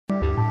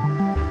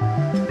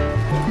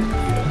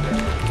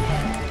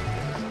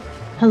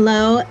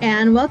Hello,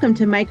 and welcome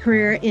to My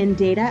Career in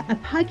Data, a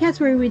podcast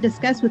where we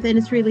discuss with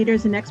industry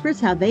leaders and experts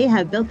how they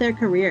have built their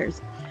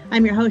careers.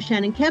 I'm your host,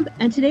 Shannon Kemp,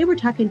 and today we're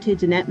talking to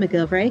Danette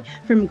McGilvray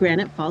from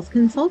Granite Falls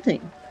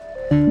Consulting.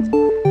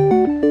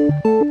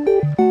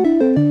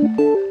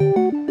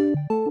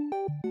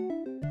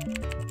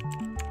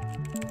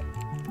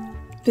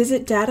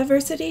 Visit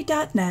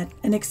DATAVERSITY.net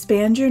and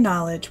expand your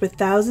knowledge with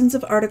thousands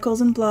of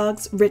articles and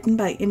blogs written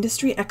by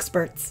industry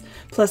experts,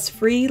 plus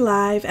free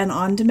live and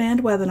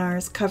on-demand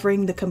webinars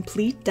covering the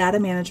complete data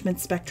management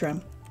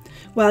spectrum.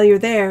 While you're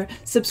there,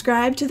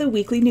 subscribe to the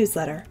weekly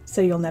newsletter so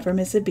you'll never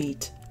miss a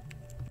beat.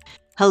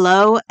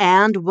 Hello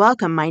and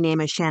welcome. My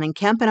name is Shannon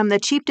Kemp, and I'm the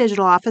Chief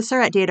Digital Officer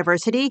at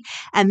DATAVERSITY,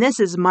 and this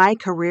is My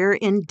Career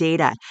in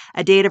Data,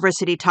 a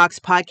DATAVERSITY Talks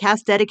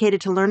podcast dedicated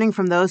to learning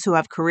from those who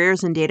have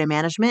careers in data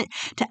management,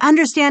 to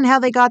understand how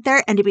they got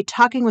there, and to be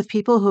talking with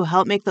people who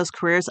help make those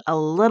careers a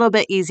little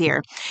bit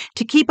easier.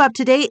 To keep up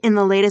to date in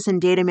the latest in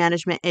data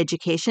management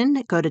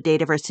education, go to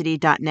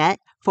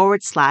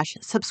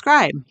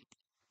dataversity.net/subscribe.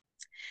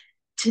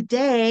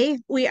 Today,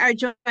 we are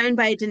joined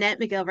by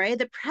Danette McGilvray,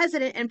 the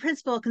president and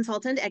principal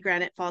consultant at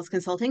Granite Falls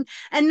Consulting.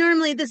 And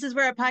normally, this is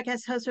where a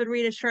podcast host would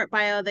read a short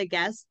bio of the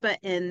guest. But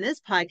in this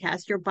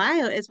podcast, your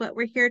bio is what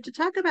we're here to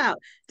talk about.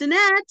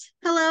 Danette,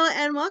 hello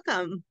and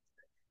welcome.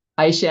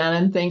 Hi,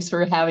 Shannon. Thanks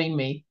for having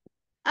me.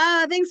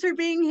 Thanks for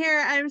being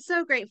here. I'm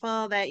so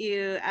grateful that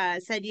you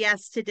said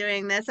yes to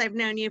doing this. I've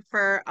known you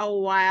for a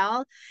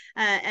while,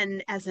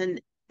 and as an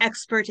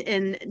expert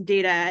in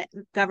data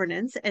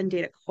governance and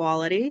data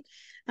quality.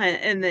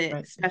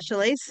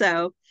 Especially.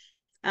 So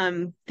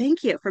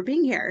thank you for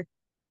being here.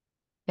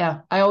 Yeah,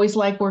 I always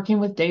like working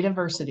with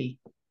DATAVERSITY.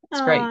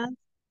 It's great.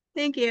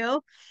 Thank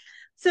you.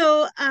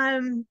 So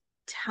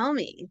tell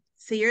me,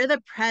 so you're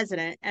the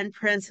president and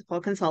principal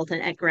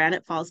consultant at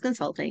Granite Falls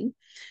Consulting.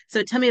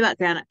 So tell me about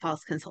Granite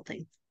Falls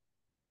Consulting.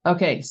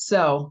 Okay,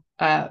 so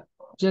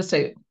just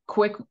a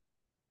quick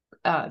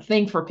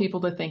thing for people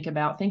to think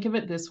about. Think of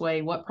it this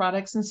way. What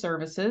products and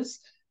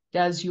services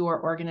does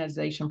your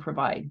organization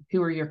provide?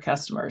 Who are your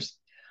customers?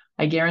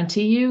 I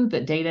guarantee you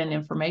that data and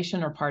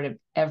information are part of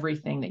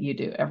everything that you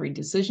do, every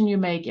decision you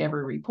make,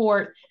 every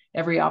report,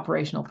 every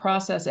operational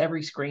process,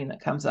 every screen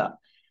that comes up.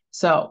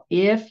 So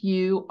if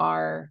you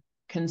are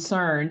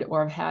concerned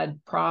or have had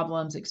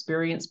problems,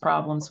 experienced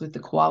problems with the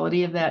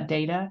quality of that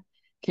data,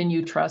 can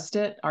you trust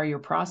it? Are your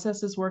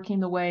processes working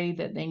the way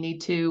that they need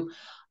to?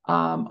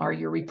 Are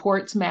your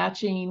reports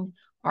matching?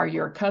 Are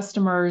your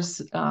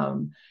customers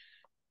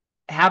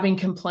having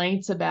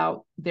complaints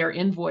about their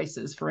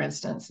invoices, for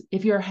instance?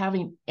 If you're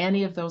having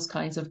any of those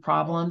kinds of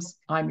problems,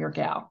 I'm your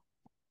gal.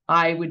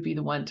 I would be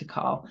the one to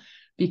call,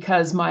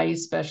 because my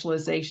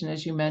specialization,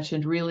 as you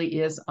mentioned,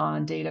 really is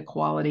on data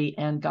quality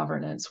and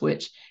governance,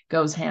 which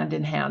goes hand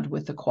in hand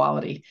with the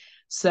quality.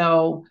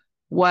 So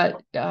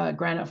what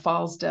Granite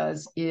Falls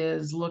does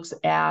is looks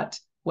at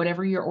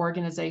whatever your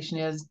organization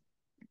is.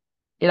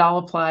 It all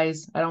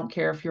applies. I don't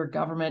care if you're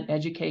government,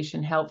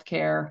 education,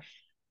 healthcare,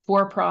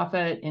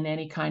 for-profit, in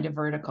any kind of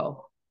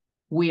vertical.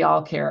 We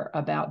all care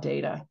about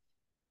data.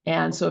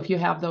 And so if you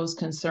have those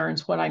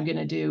concerns, what I'm going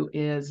to do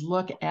is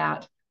look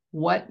at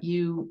what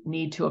you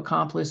need to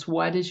accomplish.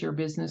 What is your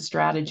business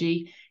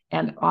strategy?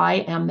 And I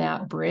am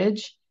that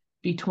bridge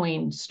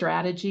between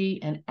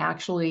strategy and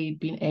actually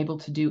being able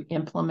to do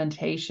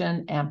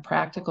implementation and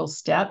practical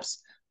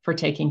steps for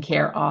taking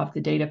care of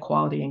the data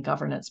quality and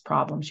governance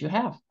problems you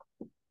have.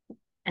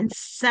 And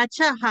such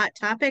a hot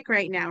topic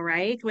right now,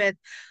 right? With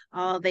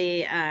all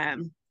the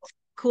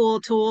cool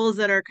tools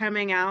that are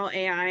coming out,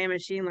 AI and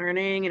machine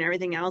learning and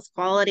everything else.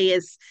 Quality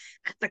is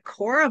at the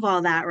core of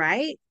all that,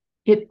 right?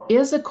 It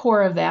is a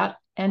core of that,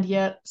 and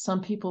yet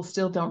some people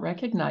still don't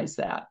recognize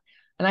that.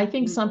 And I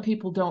think some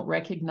people don't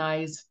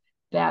recognize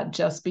that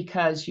just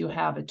because you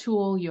have a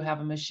tool, you have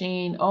a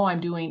machine, oh,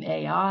 I'm doing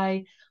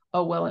AI,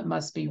 oh, well, it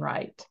must be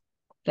right.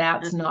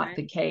 That's not right.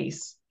 The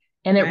case.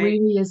 And it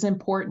really is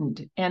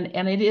important. And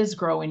it is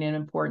growing in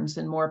importance,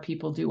 and more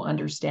people do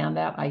understand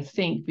that, I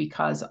think,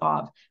 because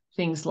of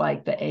things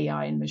like the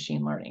AI and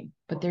machine learning.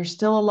 But there's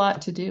still a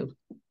lot to do.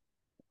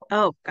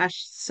 Oh,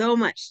 gosh, so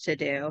much to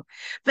do.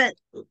 But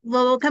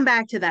we'll come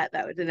back to that,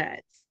 though,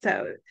 Danette.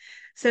 So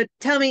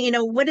tell me,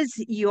 what does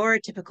your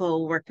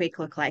typical work week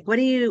look like? What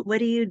are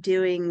you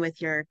doing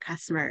with your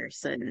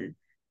customers? And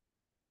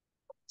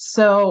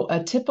so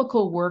a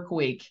typical work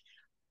week,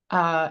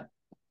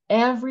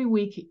 every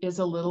week is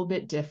a little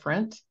bit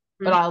different,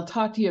 but I'll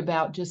talk to you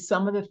about just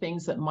some of the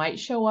things that might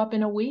show up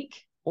in a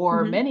week,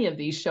 or many of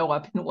these show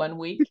up in one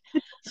week.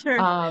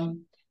 Sure.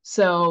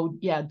 So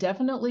yeah,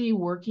 definitely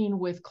working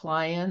with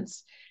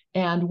clients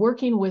and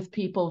working with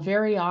people.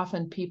 Very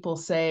often people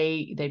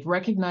say they've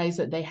recognized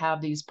that they have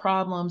these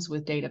problems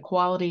with data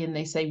quality, and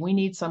they say, we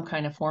need some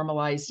kind of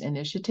formalized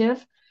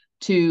initiative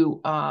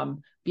to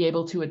be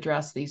able to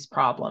address these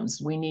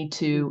problems. We need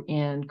to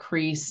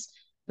increase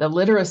the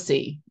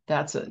literacy.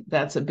 That's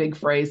a big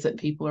phrase that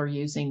people are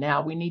using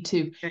now. We need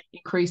to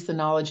increase the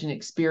knowledge and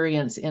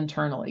experience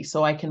internally,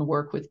 so I can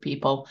work with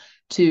people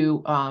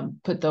to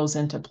put those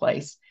into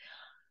place.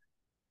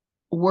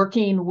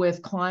 working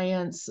with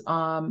clients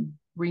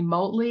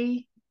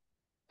remotely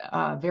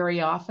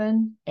very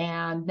often.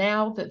 And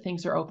now that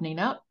things are opening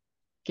up,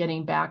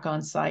 getting back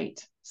on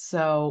site.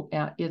 So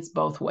it's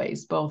both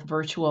ways, both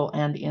virtual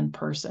and in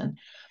person.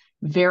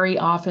 Very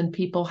often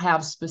people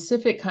have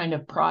specific kind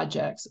of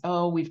projects.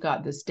 Oh, we've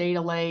got this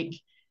data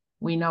lake.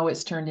 We know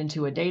it's turned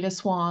into a data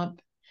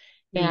swamp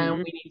and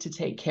we need to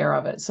take care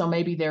of it. So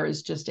maybe there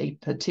is just a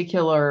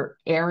particular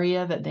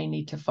area that they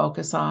need to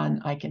focus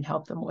on. I can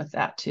help them with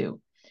that too.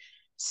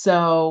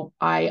 So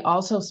I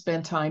also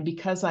spend time,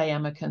 because I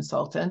am a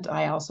consultant,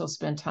 I also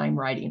spend time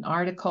writing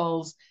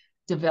articles,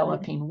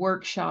 developing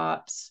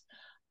workshops.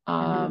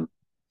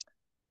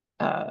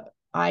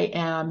 I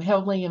am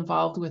heavily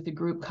involved with a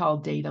group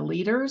called Data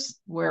Leaders,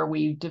 where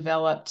we've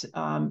developed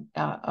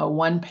a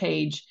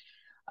one-page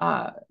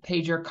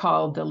pager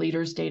called the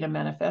Leaders Data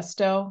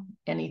Manifesto,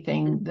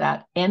 anything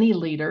that any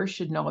leader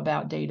should know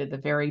about data, the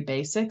very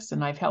basics.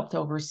 And I've helped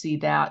oversee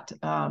that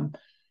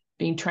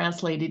being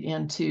translated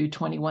into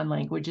 21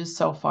 languages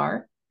so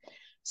far.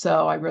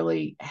 So I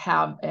really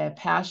have a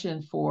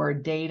passion for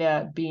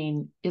data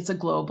it's a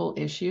global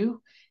issue.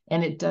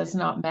 And it does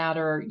not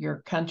matter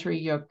your country,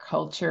 your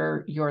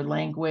culture, your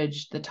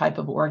language, the type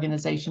of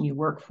organization you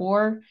work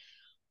for.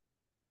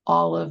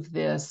 All of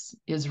this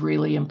is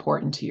really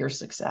important to your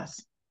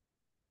success.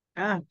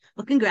 Oh,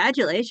 well,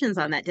 congratulations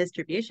on that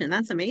distribution.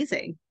 That's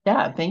amazing.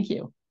 Yeah, thank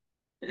you.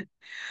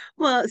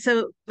 Well,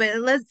 so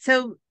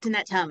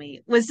Danette, tell me,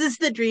 was this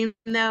the dream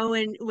though?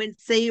 When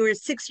say you were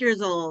 6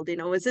 years old,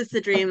 was this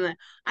the dream that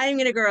I'm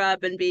going to grow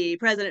up and be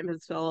president and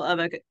principal of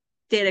a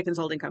data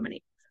consulting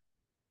company?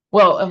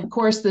 Well, of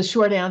course, the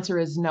short answer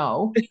is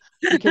no,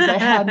 because I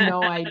had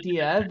no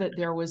idea that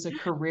there was a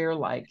career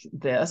like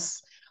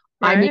this.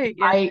 I mean,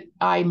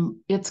 Yeah.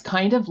 it's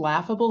kind of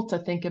laughable to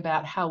think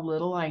about how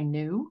little I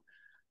knew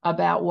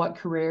about what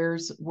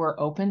careers were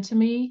open to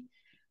me.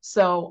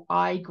 So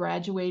I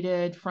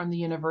graduated from the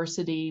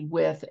university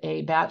with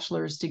a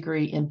bachelor's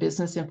degree in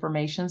business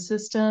information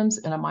systems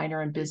and a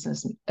minor in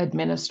business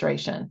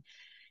administration.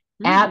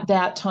 At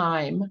that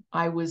time,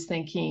 I was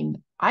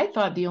thinking, I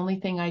thought the only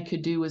thing I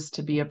could do was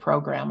to be a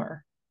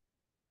programmer.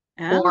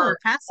 Oh, Or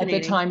at the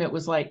fascinating. time, it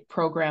was like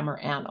programmer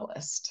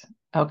analyst.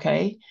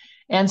 Okay.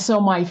 And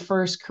so my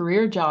first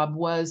career job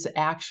was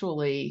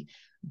actually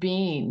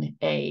being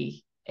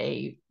a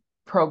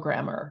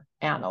programmer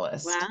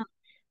analyst. Wow.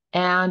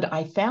 And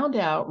I found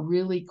out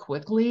really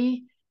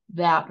quickly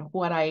that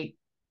I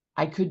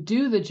could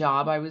do the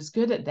job, I was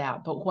good at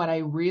that. But what I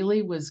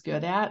really was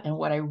good at and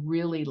what I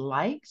really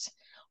liked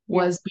Yeah.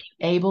 was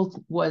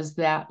was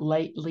that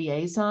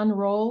liaison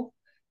role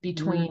Mm.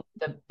 between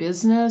the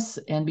business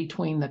and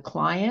between the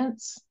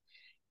clients.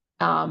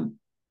 And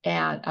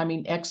I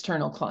mean,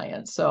 external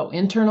clients. So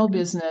internal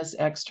business,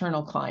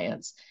 external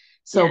clients.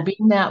 So Yeah.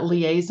 being that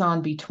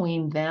liaison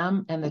between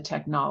them and the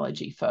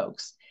technology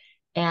folks.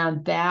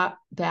 And that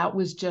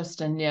was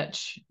just a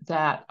niche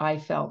that I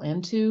fell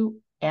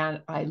into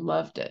and I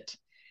loved it.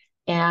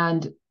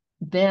 And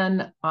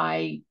then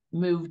I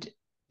moved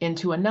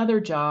into another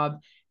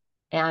job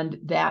and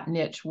that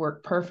niche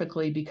worked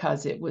perfectly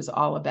because it was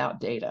all about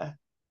data.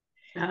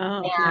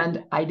 Oh, yeah.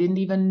 And I didn't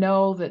even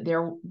know that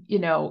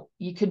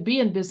you could be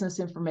in business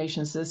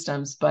information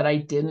systems, but I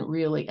didn't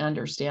really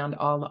understand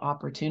all the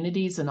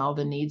opportunities and all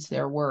the needs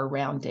there were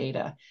around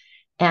data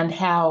and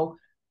how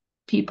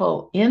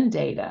people in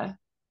data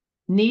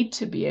need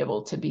to be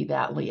able to be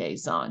that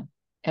liaison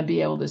and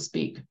be able to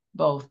speak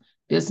both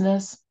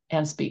business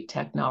and speak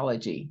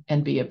technology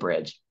and be a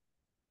bridge.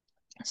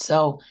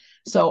 So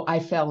I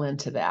fell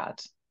into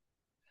that.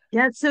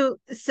 Yeah. So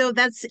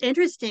that's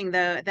interesting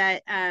though,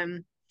 that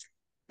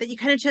you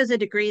kind of chose a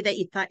degree that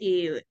you thought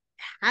you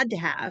had to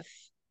have,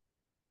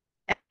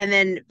 and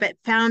then but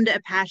found a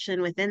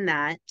passion within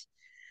that.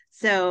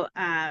 So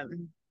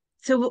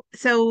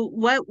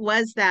what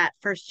was that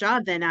first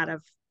job then out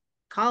of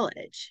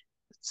college?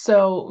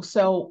 So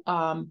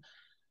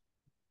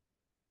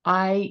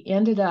I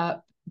ended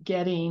up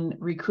getting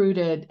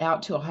recruited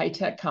out to a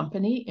high-tech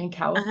company in Uh-huh.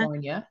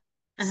 California.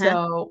 Uh-huh.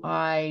 So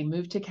I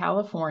moved to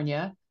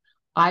California.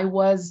 I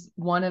was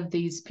one of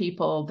these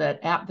people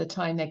that at the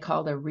time they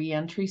called a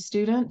reentry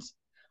student.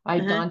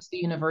 I'd Uh-huh. gone to the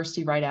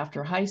university right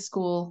after high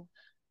school,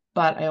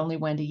 but I only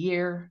went a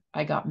year.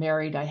 I got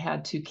married. I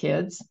had 2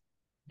 kids,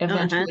 Uh-huh.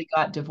 eventually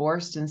got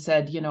divorced and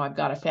said, I've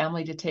got a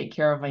family to take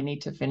care of. I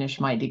need to finish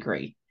my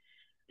degree.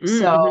 Mm-hmm.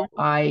 So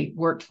I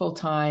worked full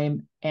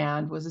time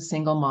and was a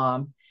single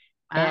mom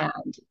Wow.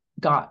 and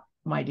got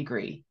my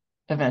degree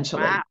Wow.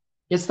 eventually.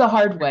 It's the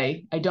hard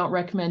way. I don't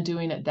recommend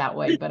doing it that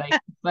way, but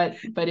it But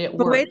way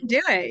worked. to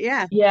do it.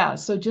 Yeah. Yeah.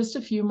 So just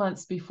a few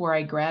months before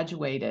I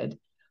graduated,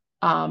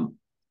 um,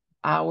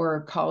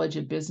 our College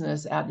of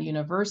Business at the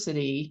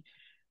university,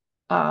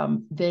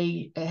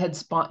 they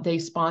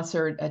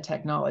sponsored a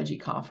technology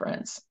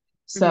conference.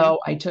 Mm-hmm. So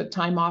I took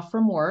time off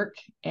from work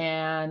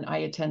and I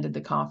attended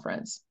the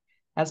conference.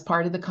 As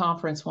part of the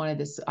conference,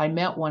 I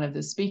met one of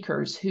the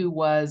speakers who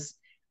was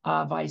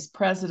vice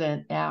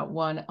president at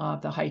one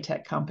of the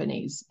high-tech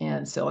companies in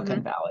Mm-hmm.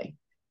 Silicon Valley.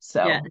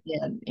 So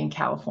in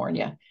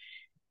California.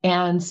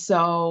 And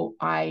so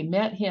I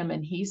met him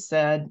and he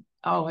said,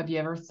 "Oh, have you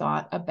ever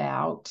thought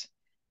about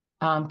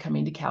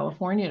coming to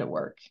California to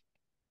work?"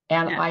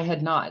 And I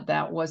had not.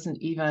 That wasn't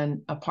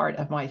even a part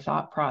of my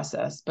thought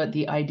process, but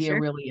the idea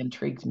really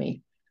intrigued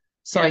me.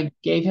 So I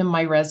gave him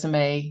my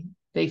resume.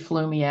 They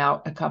flew me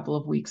out a couple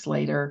of weeks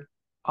later,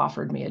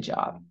 offered me a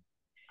job.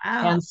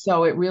 Wow. And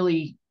so it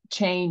really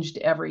changed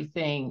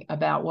everything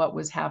about what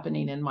was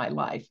happening in my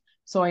life.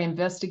 So I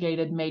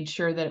investigated, made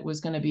sure that it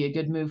was going to be a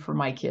good move for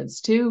my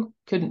kids too.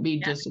 Couldn't be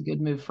just a good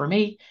move for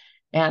me.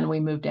 And we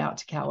moved out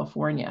to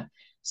California.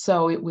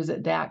 So it was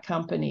at that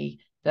company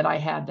that I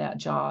had that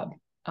job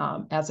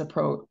as a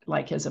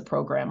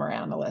programmer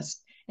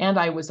analyst. And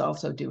I was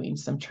also doing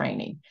some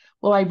training.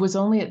 Well, I was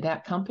only at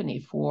that company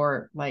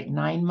for like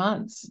 9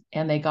 months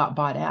and they got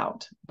bought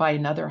out by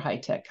another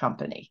high-tech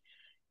company.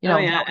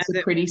 That was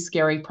a pretty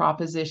scary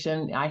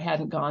proposition. I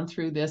hadn't gone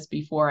through this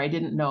before. I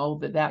didn't know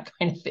that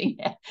kind of thing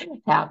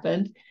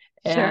happened.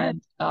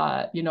 And,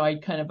 I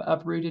kind of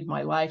uprooted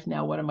my life.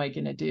 Now, what am I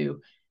going to do?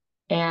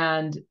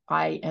 And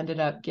I ended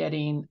up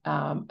getting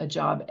a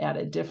job at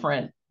a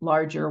different,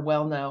 larger,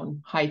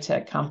 well-known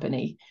high-tech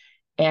company.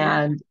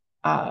 And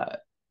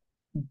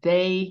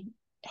they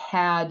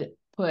had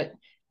put,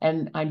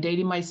 and I'm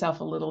dating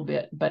myself a little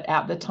bit, but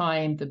at the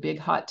time, the big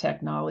hot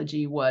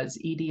technology was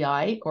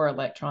EDI, or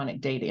electronic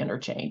data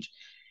interchange.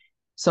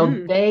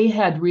 So they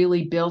had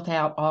really built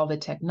out all the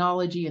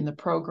technology and the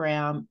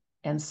program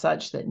and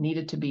such that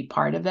needed to be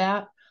part of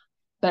that.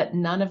 But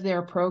none of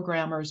their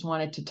programmers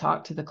wanted to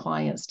talk to the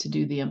clients to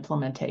do the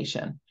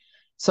implementation.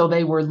 So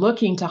they were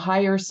looking to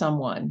hire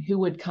someone who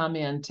would come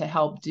in to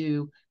help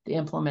do the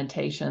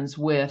implementations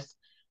with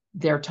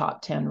their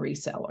top 10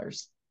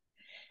 resellers.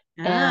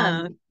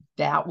 And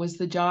that was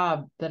the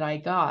job that I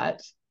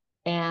got.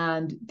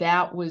 And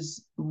that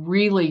was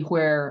really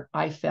where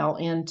I fell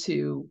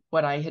into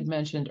what I had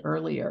mentioned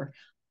earlier.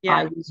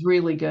 I was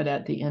really good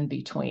at the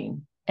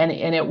in-between. And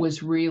it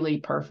was really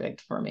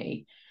perfect for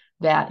me,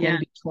 that in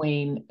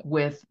between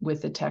with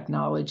the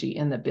technology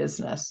in the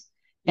business.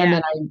 And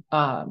then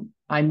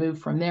I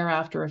moved from there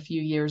after a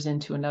few years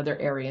into another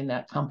area in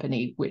that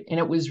company. And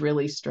it was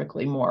really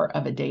strictly more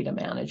of a data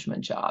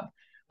management job.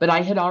 But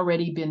I had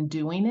already been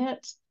doing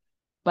it,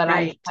 but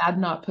I had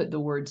not put the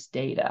words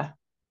data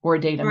or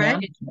data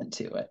management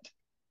to it.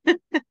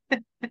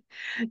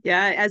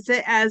 As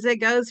it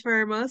goes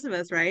for most of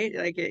us, right?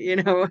 Like,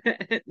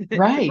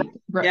 Right.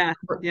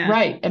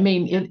 Right. I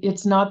mean,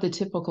 it's not the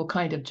typical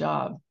kind of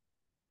job.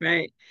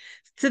 Right.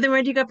 So then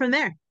where'd you go from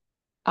there?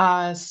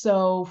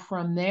 So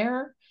from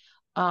there,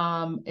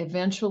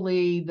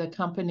 eventually the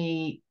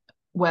company,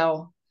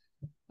 a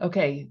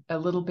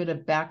little bit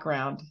of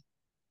background.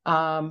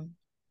 The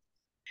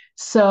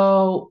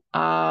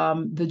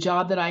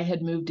job that I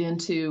had moved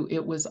into,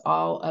 it was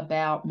all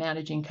about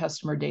managing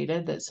customer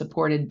data that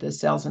supported the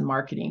sales and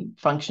marketing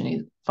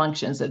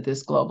functions of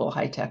this global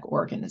high-tech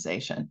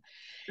organization.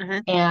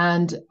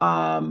 And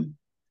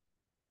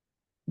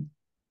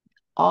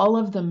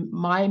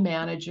my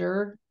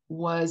manager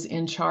was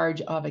in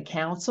charge of a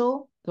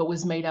council that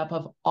was made up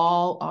of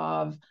all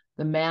of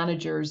the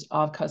managers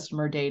of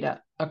customer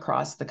data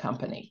across the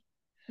company.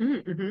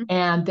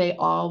 And they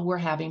all were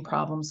having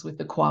problems with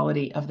the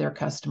quality of their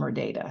customer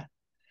data.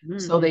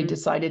 So they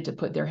decided to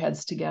put their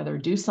heads together,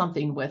 do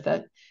something with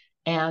it.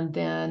 And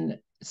then,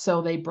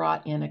 so they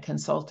brought in a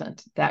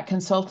consultant. That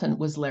consultant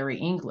was Larry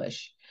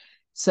English.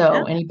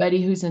 So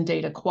anybody who's in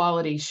data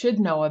quality should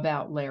know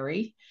about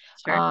Larry.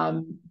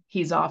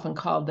 He's often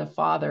called the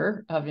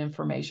father of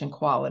information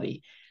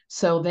quality.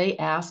 So they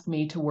asked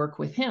me to work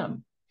with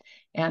him.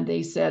 And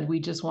they said, we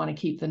just want to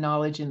keep the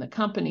knowledge in the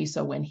company.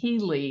 So when he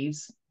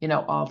leaves,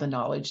 all the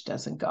knowledge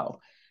doesn't go.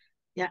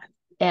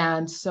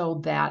 And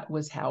so that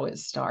was how it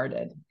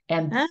started.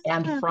 And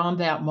from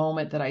that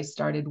moment that I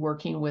started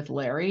working with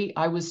Larry,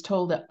 I was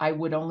told that I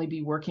would only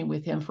be working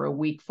with him for a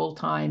week full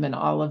time, and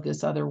all of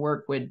this other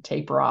work would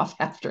taper off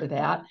after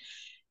that.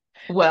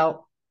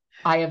 Well,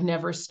 I have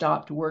never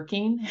stopped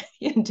working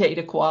in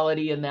data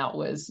quality. And that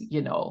was,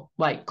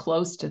 like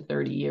close to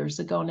 30 years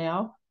ago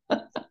now.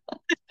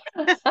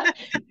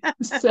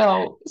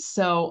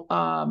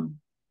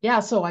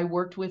 So I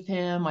worked with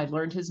him. I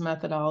learned his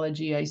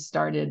methodology. I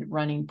started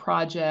running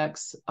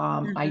projects.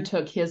 I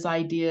took his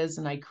ideas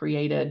and I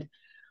created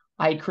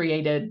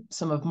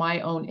some of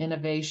my own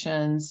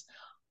innovations.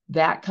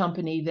 That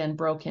company then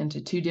broke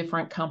into 2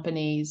 different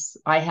companies.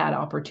 I had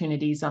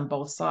opportunities on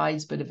both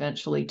sides, but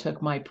eventually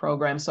took my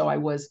program. So I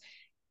was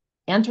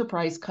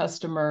enterprise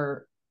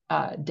customer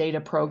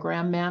data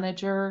program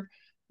manager,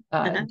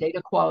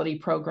 data quality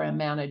program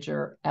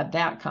manager at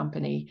that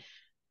company.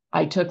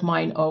 I took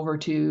mine over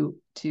to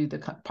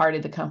the part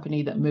of the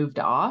company that moved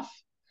off.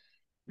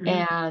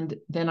 And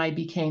then I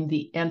became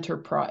the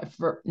enterprise,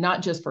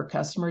 not just for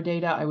customer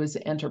data, I was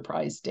the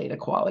enterprise data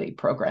quality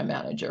program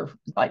manager,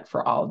 like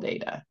for all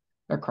data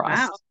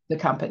across the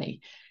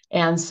company.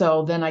 And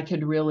so then I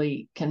could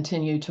really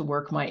continue to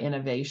work my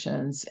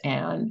innovations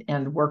and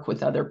work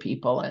with other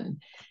people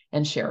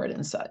and share it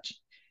and such.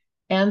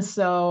 And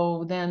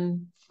so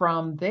then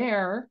from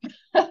there,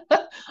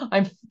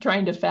 I'm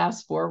trying to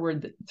fast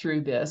forward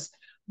through this,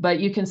 but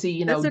you can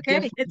see, That's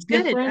okay. It's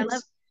good. I different,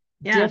 love,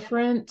 yeah.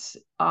 different,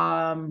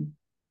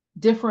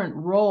 different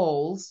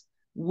roles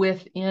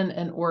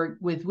within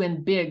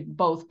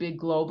both big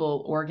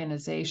global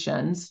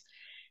organizations,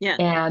 Yeah.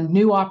 and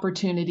new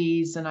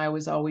opportunities. And I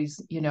was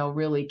always,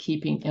 really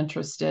keeping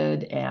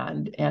interested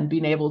and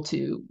being able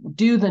to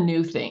do the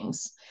new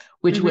things,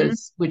 Mm-hmm.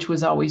 which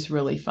was always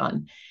really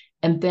fun.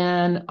 And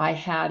then I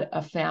had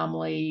a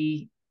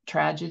family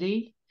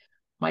tragedy.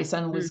 My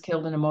son was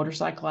killed in a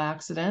motorcycle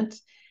accident.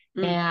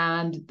 Mm-hmm.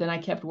 And then I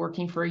kept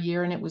working for a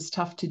year, and it was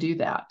tough to do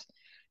that.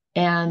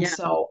 And Yeah.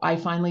 so I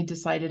finally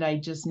decided I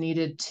just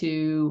needed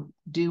to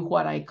do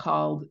what I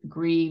called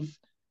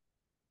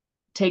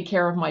take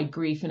care of my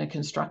grief in a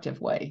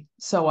constructive way.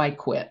 So I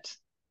quit.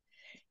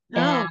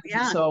 And Oh,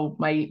 yeah. so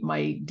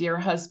my dear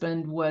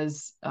husband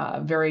was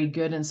very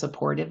good and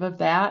supportive of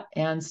that.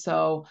 And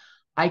so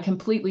I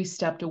completely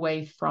stepped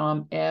away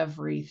from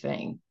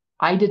everything.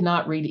 I did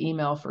not read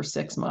email for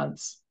 6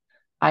 months.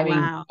 I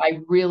mean, Wow. I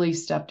really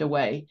stepped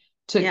away,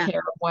 took Yeah. care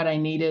of what I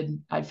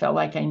needed. I felt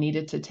like I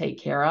needed to take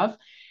care of.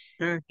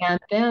 Sure. And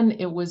then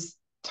it was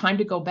time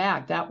to go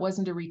back. That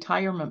wasn't a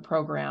retirement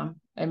program.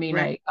 I mean,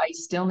 Right. I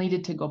still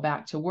needed to go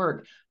back to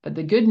work. But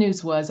the good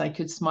news was I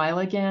could smile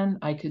again.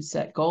 I could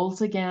set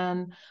goals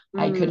again.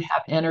 I could Mm,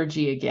 have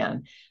energy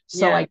again.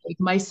 So yeah. I gave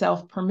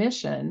myself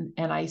permission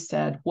and I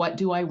said, what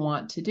do I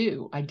want to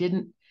do?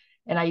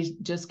 And I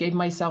just gave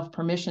myself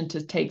permission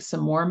to take some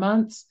more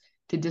months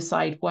to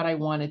decide what I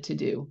wanted to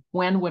do.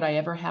 When would I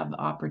ever have the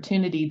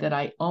opportunity that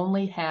I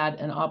only had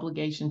an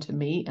obligation to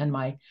me and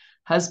my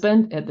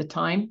husband at the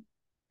time?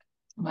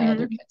 My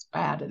other Mm-hmm. kids were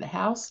out of the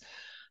house.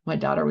 My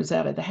daughter was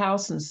out of the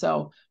house. And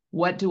so,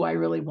 what do I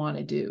really want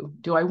to do?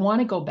 Do I want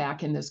to go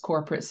back in this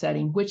corporate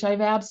setting, which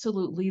I've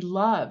absolutely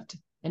loved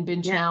and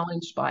been Yeah.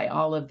 challenged by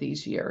all of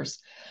these years?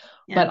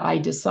 Yeah. But I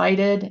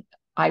decided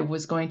I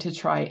was going to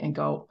try and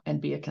go and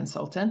be a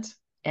consultant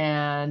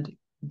and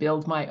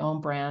build my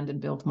own brand and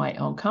build my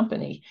own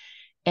company.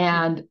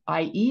 And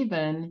I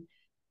even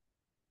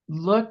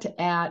looked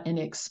at and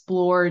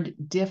explored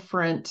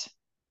different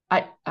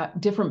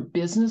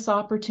business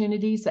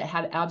opportunities that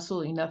had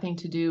absolutely nothing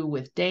to do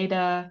with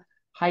data,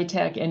 high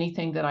tech,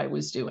 anything that I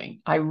was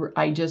doing.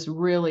 I just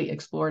really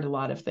explored a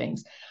lot of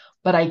things,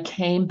 but I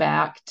came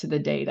back to the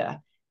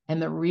data. And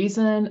the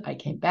reason I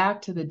came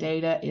back to the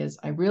data is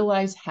I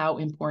realized how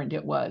important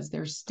it was.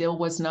 There still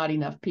was not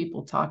enough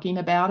people talking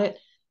about it,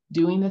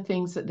 doing the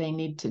things that they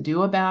need to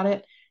do about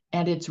it.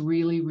 And it's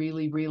really,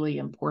 really, really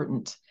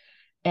important.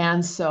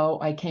 And so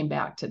I came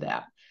back to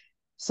that.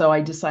 So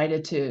I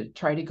decided to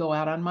try to go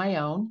out on my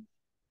own.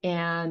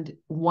 And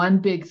one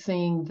big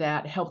thing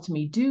that helped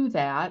me do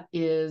that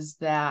is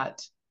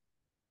that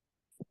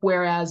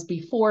whereas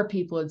before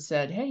people had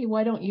said, hey,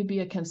 why don't you be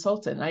a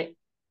consultant?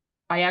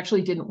 I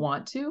actually didn't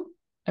want to.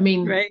 I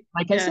mean, Right.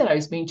 like I Yeah. said, I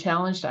was being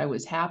challenged. I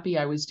was happy.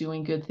 I was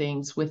doing good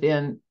things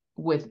within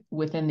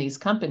these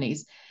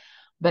companies.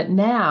 But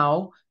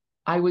now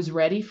I was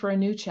ready for a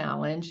new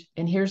challenge.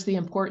 And here's the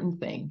important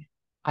thing.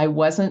 I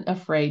wasn't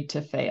afraid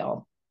to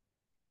fail. Oh,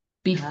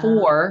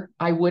 Before,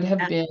 I would have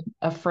yeah. been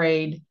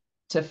afraid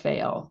to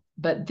fail.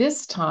 But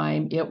this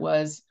time it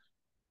was,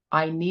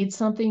 I need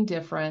something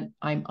different.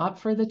 I'm up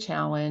for the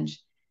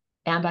challenge.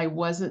 And I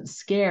wasn't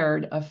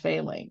scared of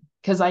failing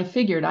because I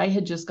figured I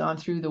had just gone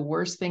through the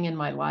worst thing in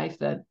my life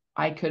that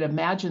I could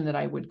imagine that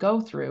I would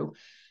go through.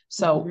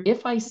 So Mhm.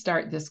 if I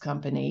start this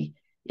company,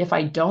 if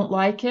I don't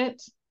like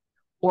it,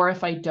 or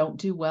if I don't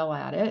do well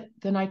at it,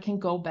 then I can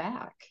go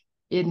back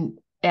in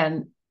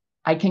and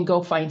I can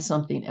go find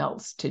something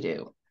else to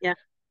do. Yeah.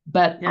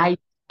 But Yeah.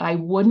 I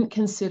wouldn't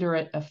consider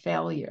it a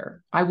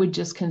failure. I would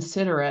just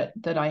consider it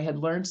that I had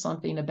learned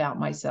something about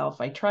myself.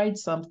 I tried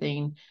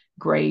something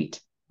great.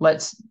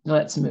 Let's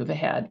move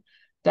ahead.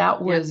 Yeah.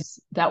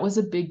 That was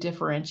a big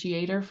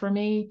differentiator for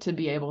me to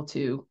be able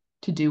to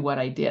do what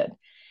I did.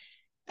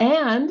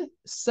 And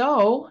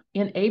so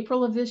in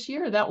April of this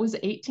year, that was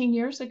 18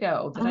 years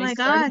ago Oh that I my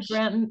started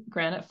gosh.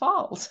 Granite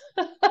Falls.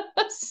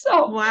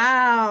 So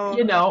Wow.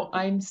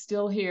 I'm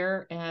still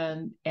here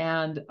and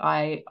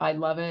I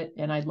love it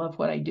and I love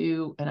what I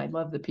do and I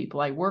love the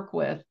people I work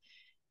with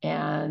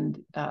and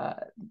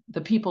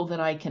the people that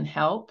I can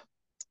help.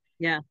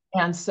 Yeah.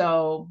 And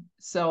so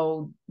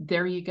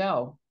there you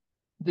go.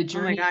 The Oh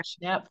my journey gosh.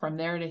 from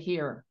there to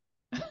here.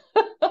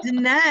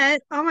 Danette.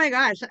 Oh my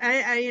gosh.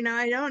 I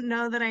don't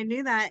know that I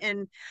knew that.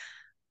 And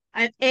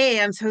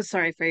I'm so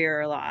sorry for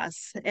your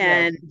loss.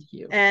 Yeah, thank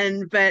you.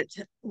 But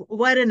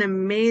what an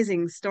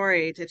amazing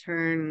story to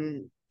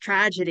turn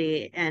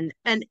tragedy and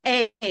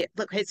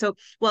look, okay, so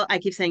well, I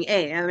keep saying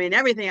I mean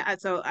everything.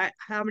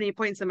 How many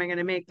points am I going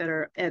to make that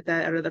are at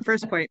that out of the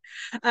first point?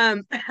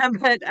 But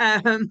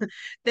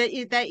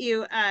that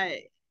you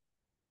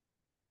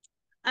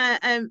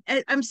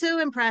I'm so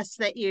impressed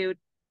that you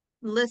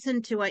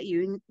listened to what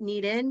you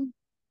needed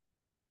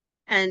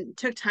and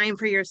took time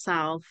for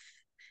yourself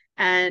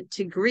and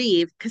to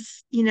grieve,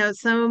 because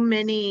so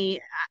many,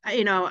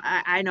 I know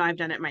I've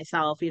done it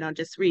myself,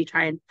 just really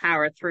try and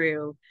power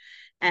through,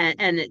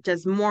 and it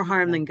does more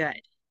harm Yeah, than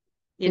good.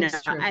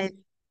 it's true. I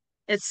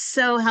It's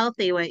so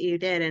healthy what you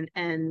did,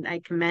 and I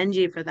commend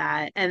you for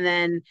that. And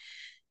then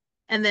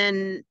and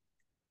then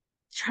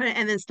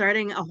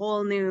starting a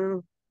whole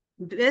new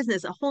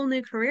business, a whole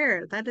new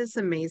career. That is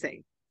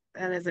amazing.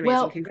 That is amazing.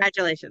 Well,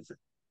 Congratulations.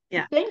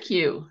 Yeah. thank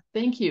you.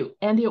 Thank you.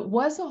 And it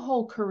was a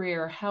whole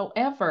career.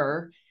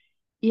 However,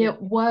 Yeah.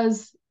 it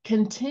was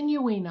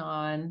continuing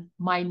on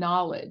my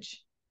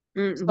knowledge.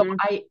 So Mm-hmm.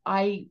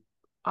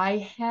 I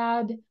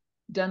had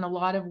done a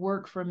lot of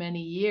work for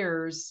many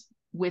years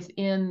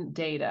within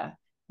data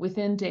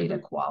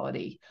Mm-hmm.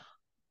 quality.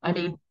 I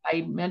Mm-hmm. mean,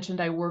 I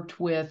mentioned I worked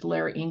with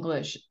Larry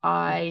English.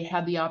 I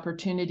had the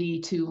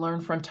opportunity to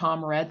learn from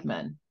Tom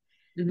Redman,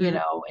 Mm-hmm.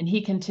 and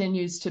he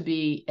continues to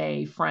be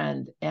a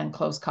friend and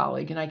close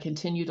colleague, and I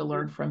continue to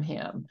learn from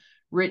him.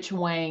 Rich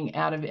Wang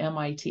out of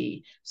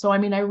MIT. So, I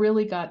mean, I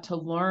really got to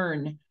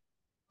learn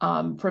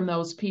from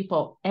those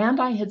people.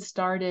 And I had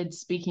started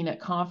speaking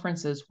at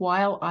conferences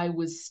while I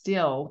was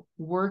still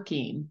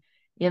working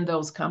in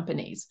those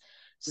companies.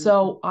 Mm-hmm.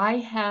 So I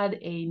had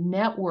a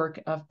network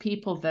of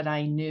people that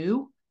I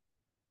knew,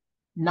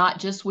 not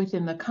just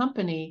within the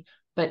company,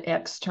 but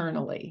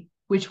externally,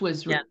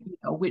 Yeah.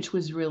 which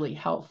was really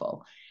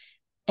helpful.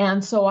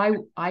 And so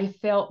I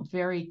felt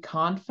very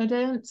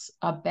confident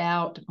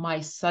about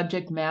my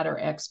subject matter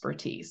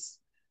expertise.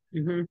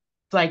 Mm-hmm.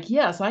 It's like,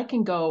 yes, I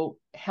can go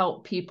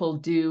help people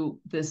do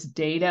this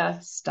data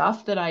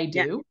stuff that I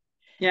Yeah. do.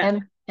 Yeah.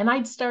 And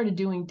I'd started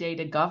doing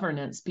data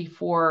governance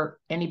before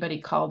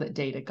anybody called it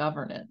data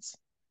governance.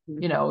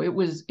 It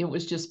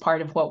was just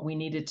part of what we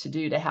needed to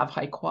do to have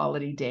high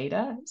quality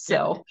data. Yeah.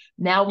 So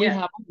now we Yeah.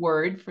 have a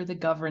word for the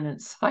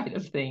governance side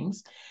of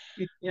things.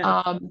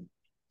 Yeah. Um,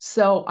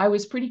 so I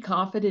was pretty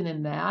confident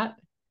in that.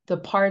 The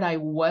part I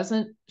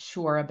wasn't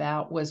sure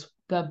about was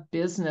the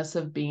business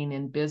of being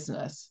in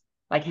business.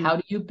 Like, how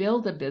do you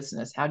build a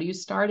business? How do you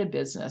start a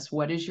business?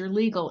 What is your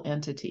legal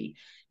entity?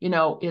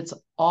 It's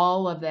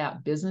all of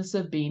that business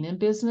of being in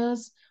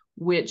business,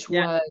 which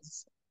Yeah.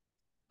 was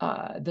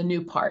the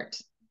new part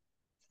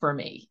for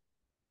me.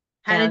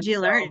 How And did you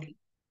learn? so,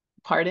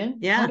 pardon?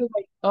 Yeah.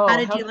 How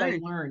did How you did I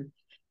learn? learn?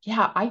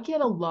 Yeah, I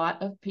get a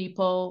lot of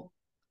people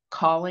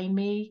calling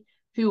me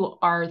who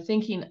are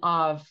thinking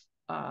of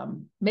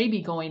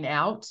maybe going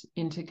out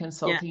into Yeah.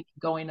 consulting,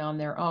 going on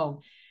their own.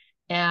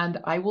 And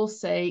I will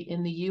say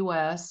in the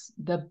US,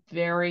 the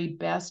very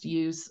best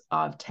use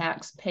of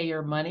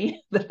taxpayer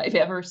money that I've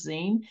ever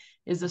seen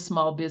is a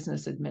small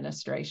business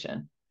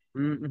administration.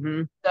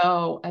 Mm-hmm.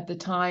 So at the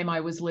time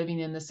I was living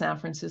in the San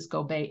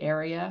Francisco Bay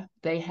Area,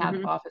 they had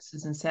Mm-hmm.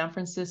 offices in San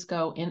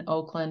Francisco, in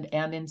Oakland,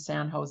 and in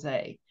San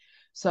Jose.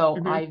 So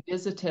Mm-hmm. I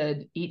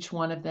visited each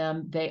one of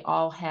them. They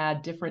all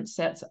had different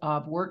sets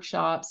of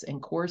workshops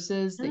and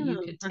courses that you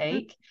Oh, could uh-huh.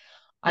 take.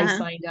 I Uh-huh.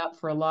 signed up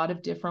for a lot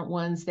of different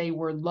ones. They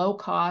were low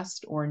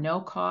cost or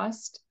no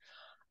cost.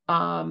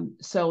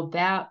 So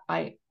that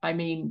I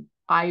mean,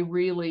 I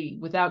really,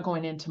 without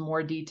going into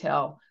more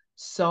detail,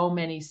 so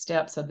many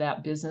steps of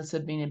that business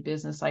of being in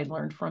business, I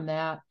learned from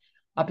that.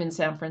 Up in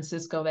San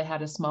Francisco, they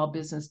had a small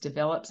business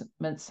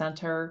development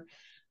center.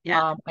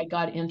 Yeah. I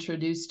got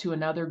introduced to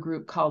another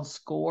group called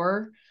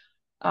SCORE,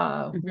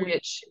 Mm-hmm.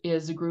 which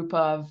is a group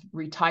of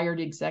retired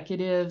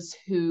executives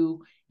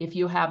who, if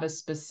you have a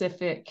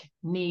specific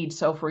need,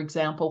 so for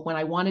example, when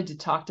I wanted to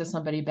talk to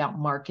somebody about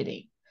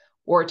marketing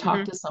or talk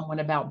Mm-hmm. to someone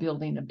about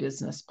building a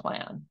business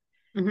plan,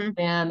 Mm-hmm.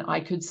 then I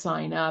could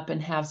sign up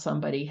and have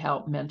somebody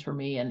help mentor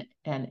me and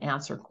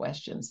answer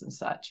questions and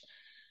such.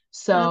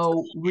 That's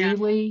cool. So Yeah.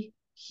 really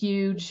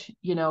huge,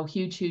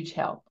 huge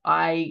help.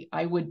 I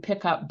would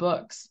pick up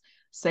books,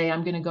 say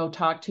I'm going to go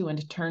talk to an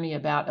attorney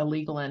about a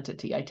legal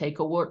entity. I take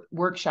a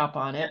workshop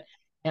on Yeah. it,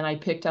 and I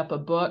picked up a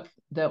book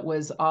that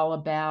was all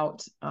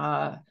about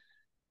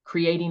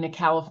creating a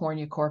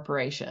California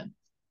corporation.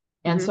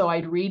 And Mm-hmm. so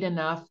I'd read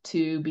enough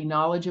to be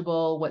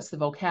knowledgeable. What's the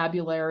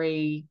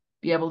vocabulary?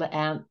 Be able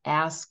to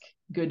ask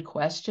good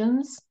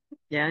questions.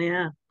 Yeah.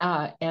 Yeah.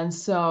 And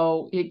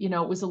so it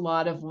was a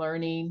lot of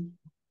learning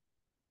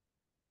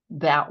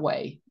that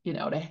way,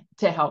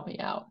 to help me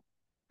out.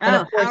 And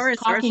Oh, of how course,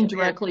 talking resourceful. Yeah.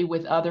 directly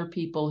with other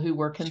people who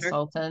were Sure.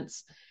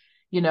 consultants,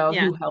 Yeah.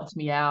 who helped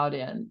me out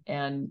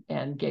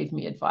and gave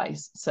me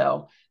advice.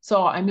 So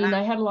I mean,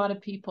 I had a lot of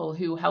people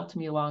who helped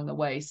me along the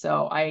way.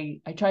 So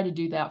I try to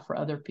do that for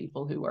other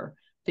people who are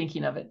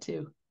thinking of it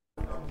too.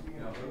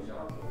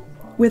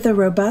 With a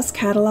robust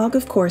catalog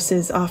of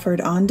courses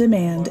offered on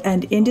demand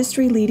and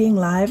industry-leading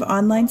live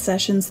online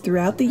sessions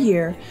throughout the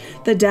year,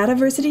 the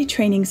DATAVERSITY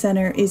Training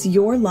Center is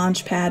your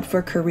launchpad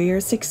for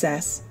career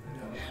success.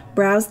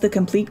 Browse the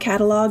complete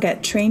catalog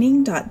at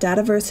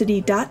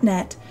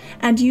training.dataversity.net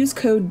and use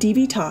code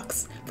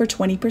DVTalks for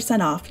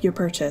 20% off your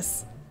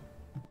purchase.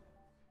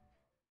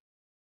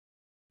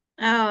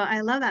 Oh, I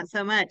love that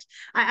so much.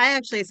 I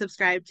actually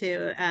subscribe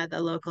to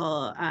the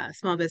local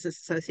Small Business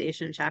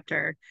Association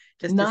chapter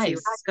just to see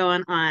what's Nice.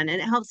 going on,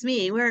 and it helps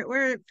me.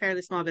 We're a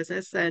fairly small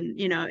business, and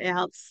it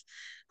helps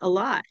a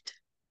lot.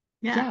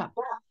 Yeah, Yeah.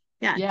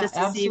 yeah, Yeah, just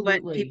to see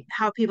absolutely.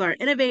 how people are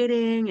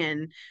innovating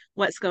and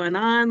what's going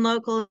on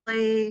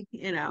locally.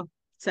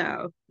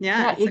 So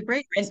yeah, Yeah, it's a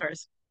great and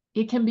resource.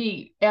 it can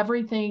be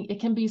everything. It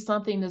can be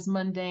something as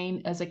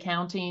mundane as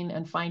accounting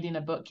and finding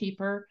a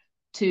bookkeeper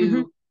Hmm.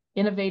 to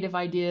innovative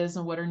ideas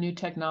and what are new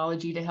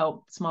technology to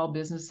help small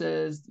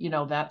businesses,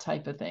 that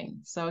type of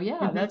thing. So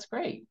yeah, Hmm. that's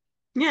great.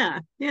 Yeah,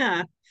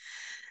 yeah.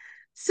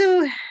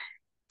 So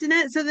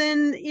Danette, so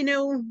then,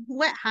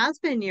 what has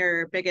been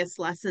your biggest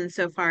lesson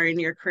so far in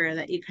your career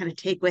that you kind of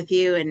take with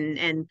you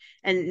and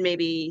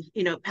maybe,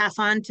 pass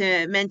on to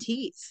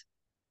mentees?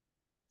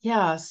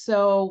 Yeah,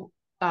 so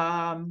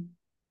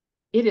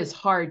it is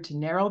hard to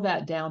narrow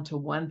that down to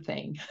one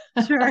thing,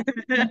 Sure.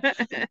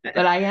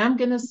 but I am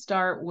going to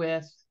start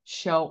with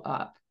show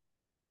up.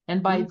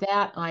 And by Mhm.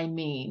 that, I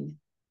mean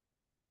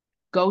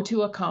go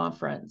to a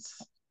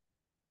conference,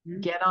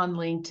 get on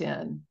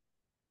LinkedIn,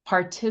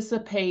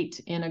 participate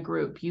in a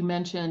group. You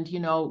mentioned,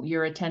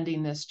 you're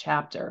attending this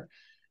chapter.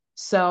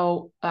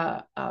 So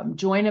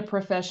join a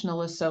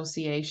professional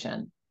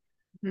association,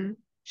 Mhm.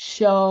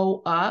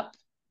 show up,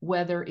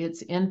 whether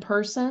it's in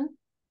person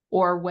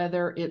or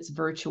whether it's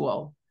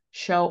virtual,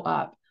 show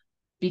up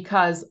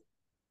because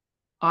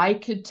I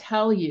could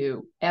tell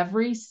you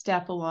every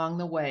step along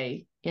the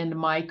way in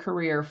my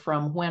career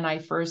from when I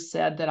first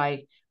said that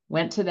I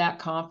went to that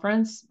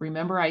conference.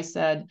 Remember, I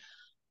said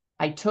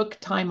I took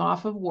time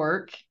off of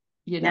work,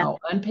 Yeah.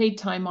 unpaid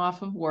time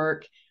off of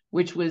work,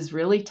 which was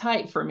really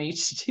tight for me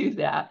to do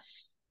that,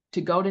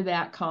 to go to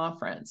that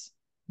conference.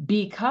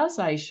 Because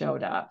I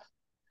showed up,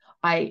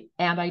 I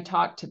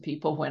talked to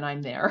people when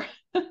I'm there.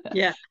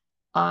 Yeah.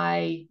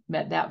 I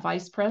met that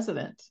vice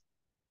president.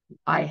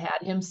 I Mhm.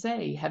 had him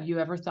say, "Have you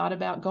ever thought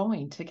about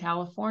going to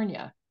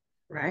California?"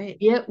 Right.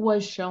 It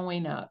was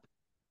showing up.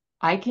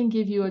 I can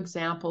give you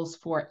examples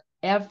for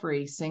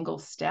every single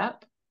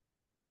step.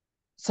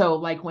 So,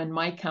 like when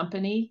my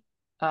company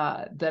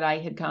that I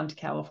had gone to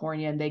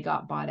California and they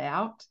got bought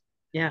out,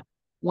 Yeah.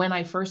 when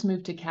I first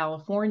moved to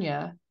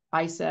California,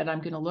 I said, I'm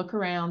going to look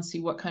around,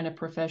 see what kind of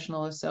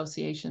professional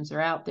associations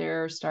are out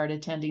there, start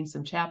attending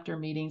some chapter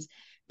meetings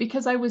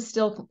because I was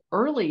still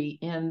early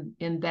in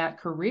that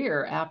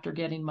career after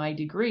getting my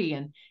degree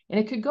and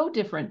it could go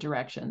different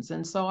directions.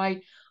 And so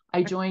I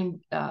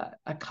joined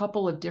a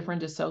couple of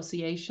different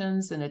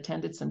associations and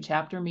attended some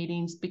chapter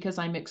meetings because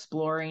I'm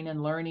exploring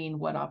and learning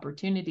what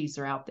opportunities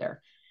are out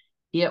there.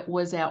 It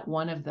was at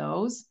one of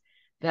those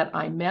that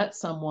I met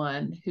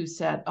someone who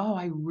said, "Oh,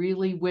 I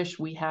really wish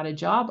we had a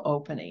job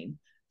opening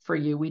for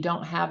you. We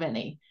don't have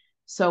any."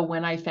 So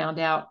when I found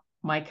out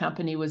my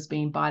company was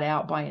being bought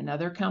out by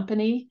another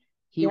company,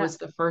 he Yeah. was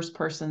the first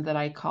person that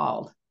I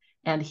called.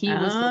 And he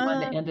was the one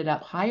that Uh, ended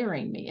up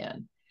hiring me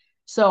in.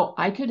 So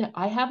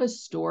I have a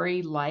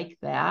story like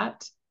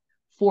that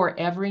for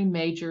every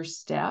major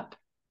step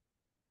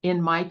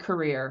in my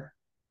career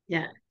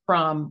yeah.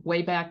 from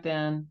way back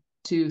then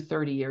to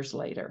 30 years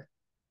later.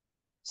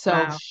 So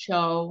Wow.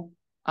 show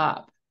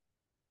up.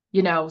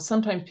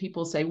 Sometimes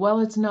people say, well,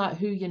 it's not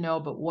who you know,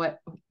 but what,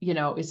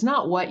 it's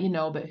not what you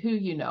know, but who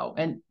you know,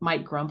 and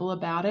might grumble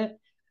about it.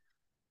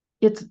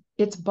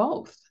 It's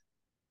both.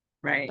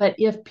 Right. But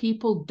if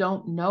people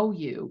don't know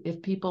you,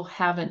 if people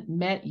haven't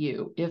met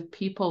you, if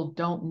people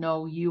don't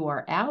know you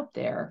are out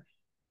there,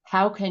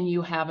 how can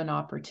you have an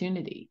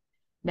opportunity?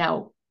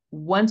 Now,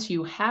 once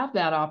you have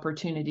that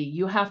opportunity,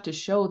 you have to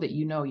show that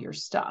you know your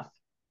stuff.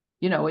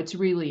 It's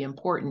really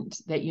important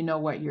that you know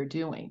what you're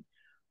doing,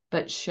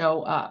 but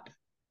show up.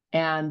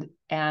 And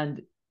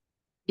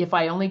if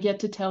I only get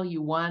to tell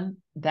you one,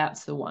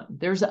 that's the one.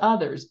 There's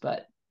others,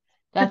 but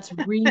that's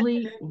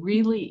really,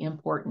 really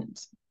important.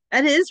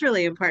 It is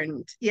really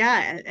important.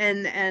 Yeah,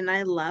 and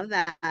I love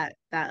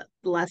that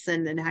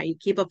lesson and how you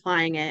keep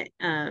applying it.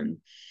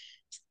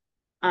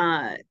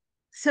 Uh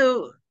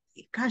so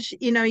gosh,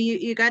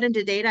 you got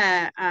into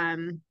data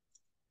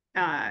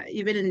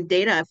you've been in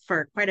data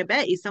for quite a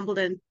bit. You stumbled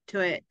into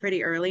it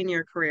pretty early in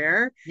your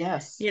career,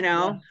 Yes. you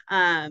Yeah.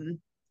 know.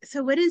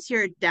 So what is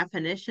your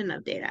definition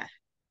of data?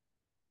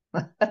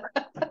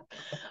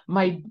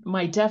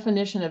 My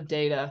definition of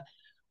data.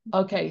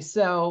 Okay,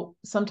 so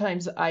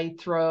sometimes I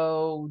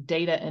throw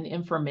data and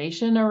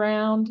information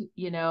around,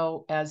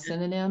 as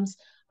synonyms.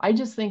 I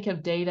just think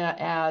of data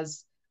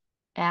as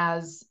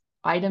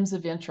items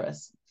of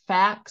interest,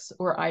 facts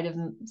or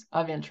items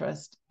of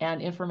interest,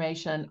 and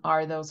information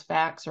are those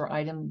facts or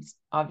items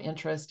of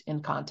interest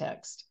in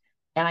context.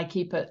 And I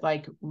keep it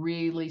like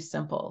really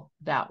simple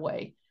that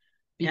way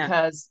Yeah.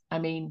 because I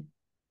mean,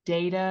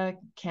 data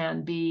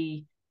can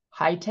be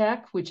high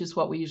tech, which is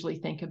what we usually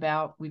think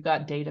about. We've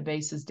got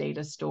databases,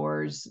 data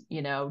stores,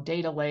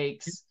 data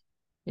lakes,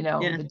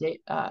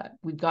 Yeah.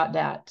 we've got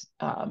that,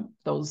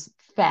 those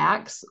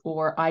facts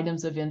or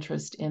items of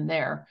interest in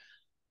there.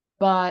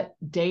 But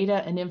data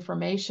and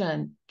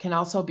information can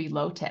also be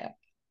low tech.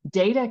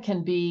 Data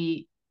can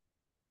be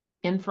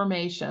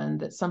information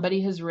that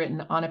somebody has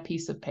written on a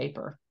piece of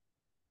paper.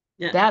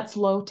 Yeah. That's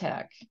low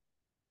tech,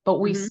 but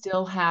we Mm-hmm.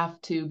 still have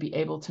to be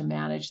able to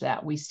manage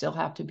that. We still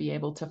have to be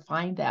able to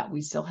find that.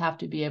 We still have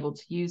to be able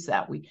to use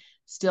that. We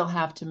still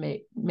have to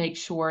make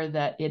sure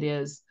that it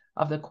is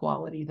of the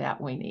quality that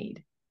we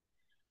need.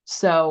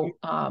 So,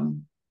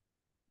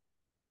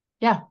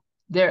 yeah,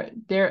 there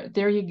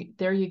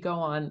you go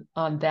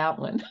on that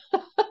one.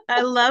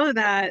 I love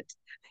that.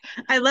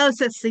 I love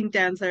succinct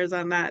answers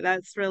on that.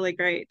 That's really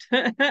great.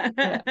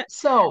 Yeah.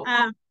 So,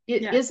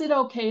 Yeah. is it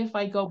okay if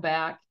I go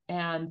back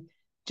and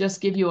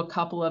just give you a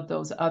couple of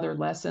those other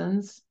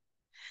lessons?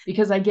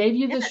 Because I gave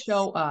you the Yes.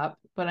 show up,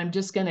 but I'm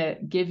just going to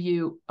give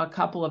you a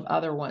couple of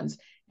other ones.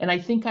 And I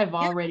think I've Yeah.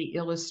 already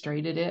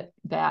illustrated it,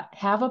 that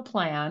have a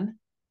plan,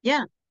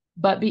 Yeah.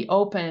 but be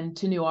open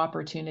to new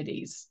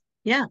opportunities.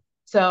 Yeah.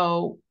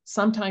 So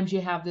sometimes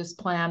you have this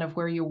plan of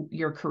where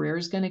your career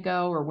is going to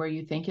go or where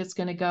you think it's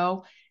going to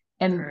go.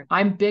 And Sure.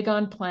 I'm big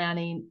on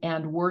planning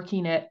and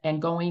working it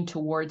and going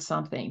towards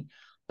something.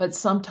 But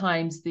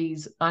sometimes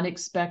these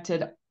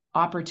unexpected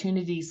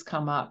opportunities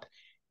come up.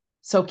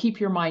 So keep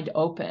your mind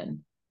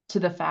open to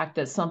the fact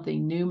that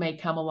something new may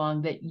come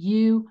along that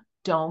you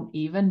don't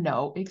even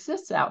know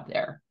exists out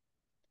there.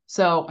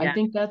 So I Yeah.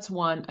 think that's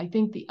one. I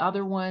think the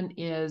other one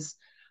is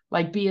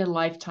like be a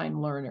lifetime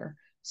learner.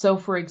 So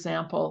for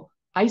example,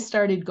 I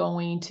started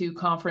going to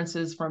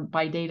conferences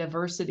by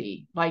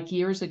DATAVERSITY like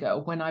years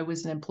ago when I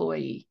was an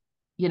employee,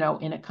 in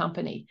a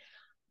company,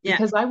 Yeah.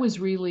 because I was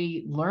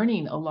really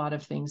learning a lot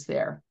of things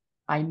there.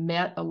 I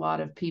met a lot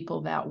of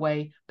people that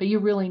way, but you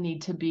really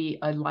need to be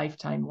a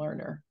lifetime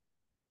learner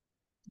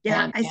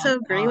Yeah. and I so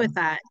agree with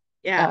that.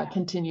 Yeah.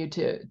 continue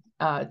to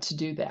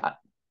do that.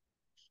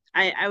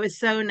 I was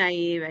so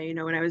naive.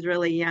 When I was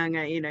really young,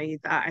 I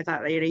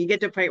thought, you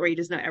get to a point where you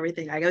just know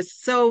everything. I was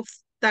so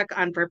stuck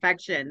on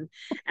perfection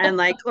and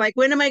like,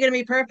 when am I going to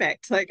be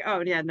perfect? Like,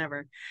 oh yeah,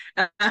 never.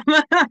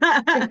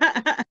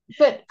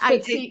 But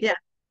see, Yeah,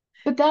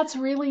 but that's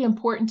really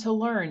important to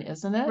learn,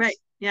 isn't it? right.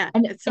 Yeah.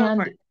 And It's so and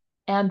important.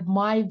 and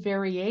my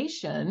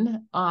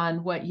variation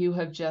on what you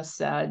have just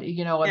said, of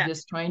Yeah.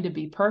 this trying to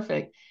be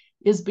perfect,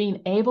 is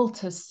being able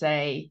to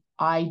say,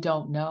 I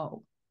don't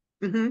know.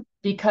 Hmm.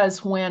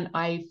 Because when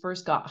I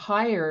first got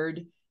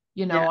hired,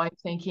 Yeah. I'm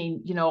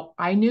thinking,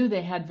 I knew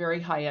they had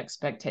very high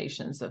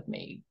expectations of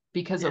me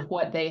because Yeah. of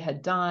what they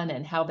had done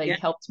and how they Yeah.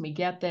 helped me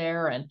get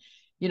there and,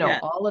 Yeah.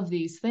 all of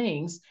these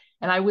things.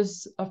 And I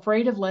was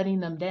afraid of letting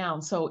them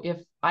down. So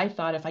if I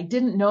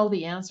didn't know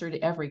the answer to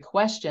every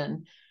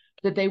question,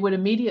 that they would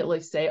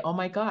immediately say, oh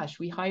my gosh,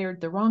 we hired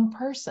the wrong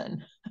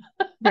person.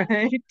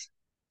 Right.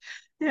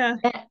 Yeah.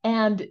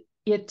 And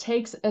it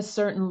takes a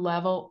certain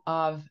level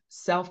of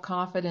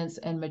self-confidence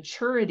and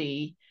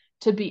maturity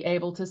to be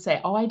able to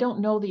say, oh, I don't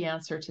know the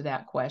answer to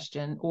that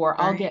question, or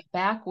I'll Right. get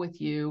back with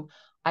you.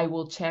 I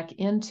will check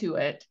into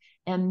it,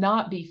 and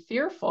not be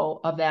fearful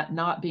of that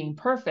not being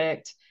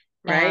perfect,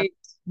 and Right.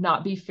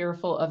 not be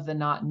fearful of the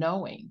not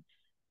knowing.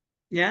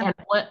 Yeah.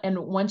 And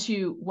once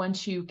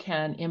you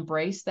can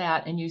embrace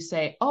that and you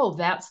say, oh,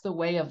 that's the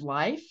way of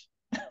life.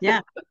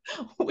 Yeah.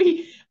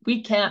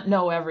 we can't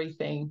know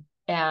everything,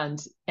 and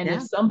if Yeah.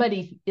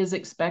 somebody is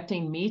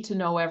expecting me to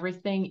know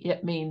everything,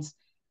 it means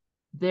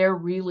they're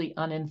really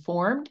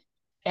uninformed,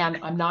 and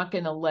I'm not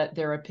going to let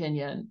their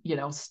opinion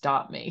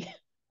stop me.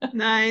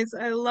 Nice.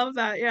 I love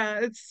that. Yeah,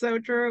 it's so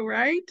true,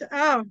 right?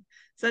 Oh,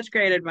 such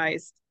great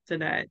advice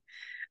today.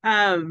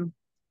 Um,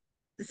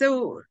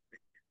 so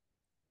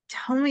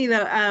tell me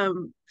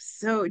though,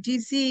 so do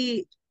you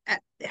see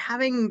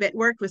having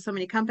worked with so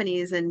many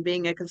companies and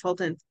being a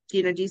consultant,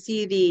 do you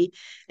see the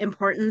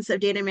importance of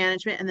data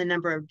management and the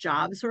number of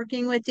jobs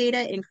working with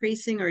data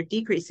increasing or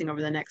decreasing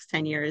over the next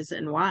 10 years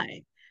and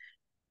why?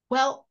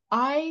 Well,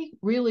 I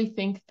really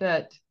think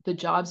that the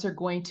jobs are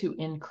going to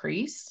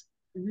increase.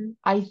 Hmm.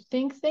 I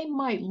think they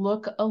might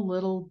look a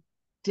little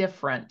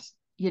different.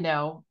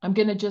 I'm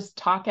going to just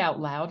talk out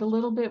loud a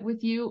little bit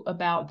with you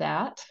about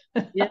that.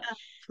 Yeah,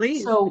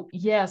 please. So,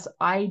 yes,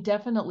 I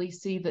definitely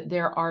see that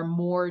there are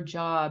more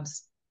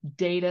jobs,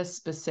 data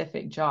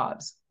specific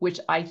jobs, which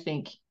I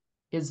think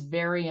is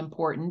very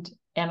important.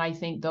 And I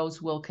think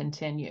those will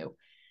continue.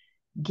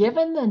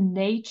 Given the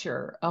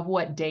nature of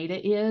what data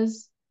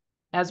is,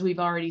 as we've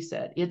already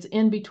said, it's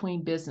in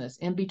between business,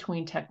 in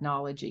between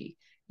technology.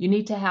 You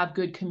need to have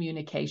good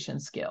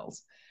communication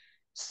skills.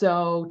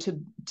 So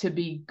to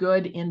be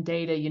good in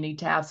data, you need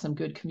to have some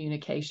good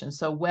communication.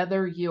 So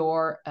whether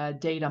you're a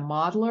data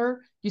modeler,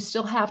 you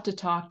still have to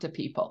talk to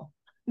people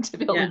to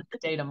build Yeah. a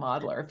data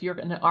modeler. If you're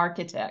an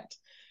architect,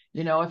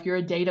 if you're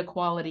a data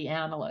quality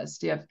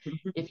analyst, if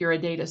Mhm. if you're a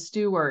data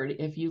steward,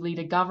 if you lead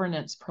a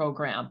governance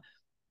program,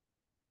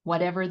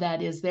 whatever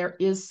that is, there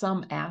is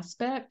some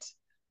aspect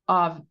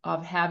of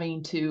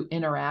having to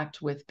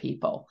interact with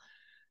people.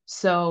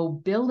 So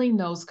building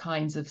those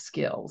kinds of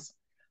skills.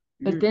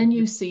 But then Mhm.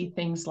 you see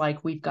things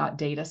like we've got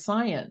data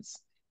science,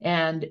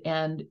 and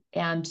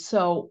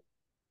so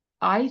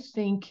I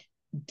think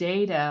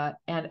data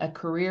and a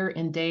career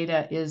in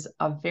data is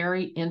a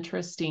very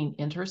interesting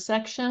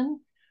intersection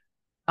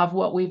of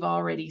what we've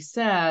already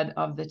said,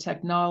 of the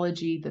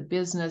technology, the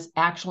business,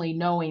 actually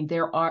knowing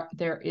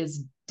there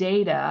is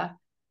data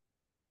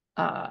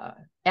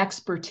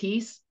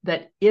expertise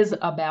that is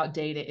about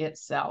data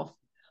itself,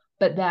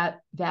 but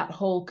that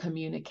whole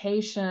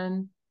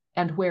communication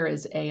and where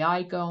is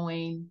AI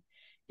going,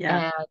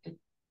 and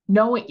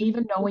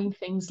knowing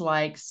things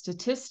like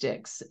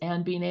statistics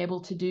and being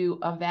able to do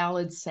a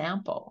valid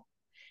sample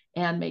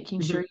and making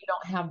sure you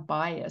don't have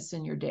bias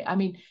in your data. I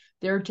mean,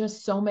 there are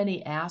just so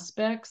many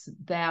aspects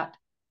that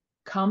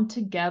come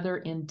together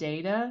in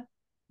data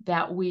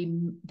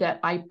that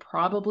I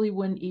probably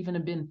wouldn't even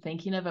have been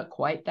thinking of it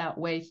quite that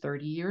way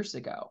 30 years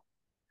ago.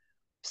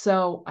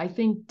 So I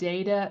think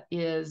data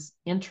is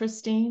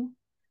interesting.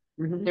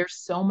 There's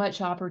so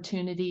much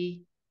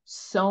opportunity,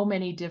 so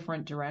many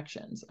different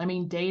directions. I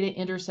mean, data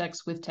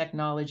intersects with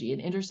technology, it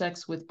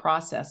intersects with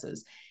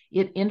processes,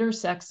 it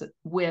intersects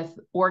with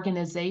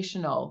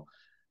organizational,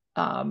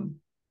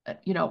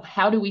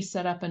 how do we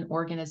set up an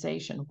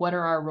organization? What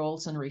are our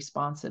roles and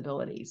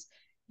responsibilities?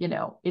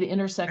 It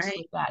intersects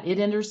with that. It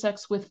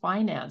intersects with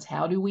finance.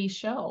 How do we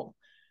show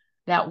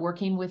that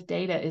working with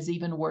data is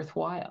even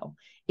worthwhile?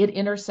 It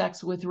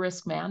intersects with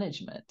risk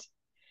management,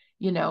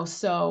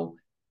 so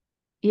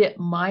it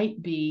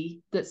might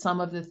be that some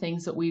of the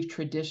things that we've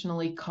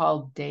traditionally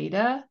called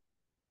data,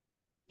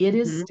 it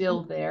is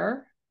still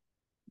there,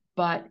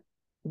 but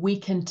we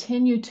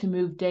continue to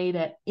move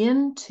data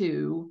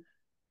into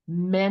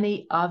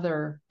many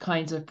other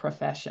kinds of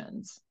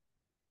professions.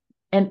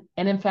 And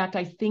in fact,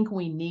 I think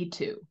we need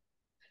to.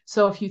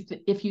 So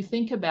if you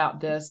think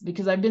about this,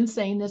 because I've been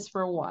saying this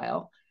for a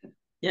while,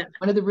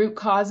 one of the root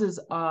causes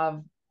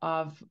of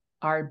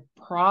our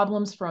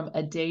problems from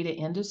a data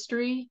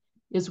industry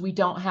is we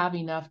don't have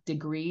enough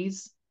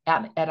degrees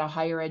at a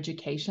higher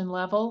education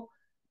level,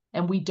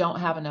 and we don't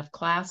have enough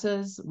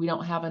classes. We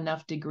don't have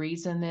enough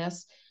degrees in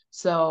this.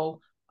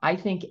 So I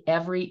think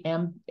every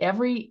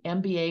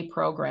MBA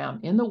program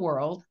in the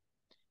world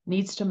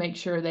needs to make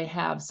sure they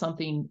have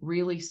something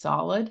really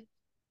solid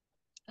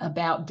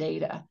about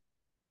data.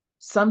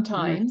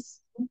 Sometimes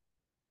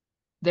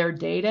their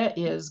data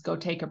is go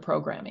take a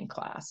programming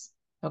class.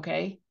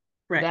 Okay.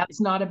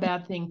 That's not a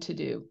bad thing to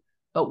do,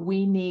 but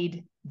we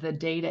need the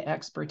data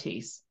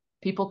expertise.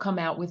 People come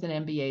out with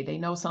an MBA, they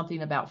know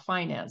something about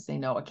finance, they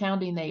know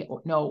accounting, they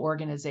know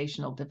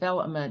organizational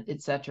development,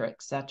 et cetera,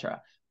 et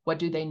cetera. What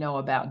do they know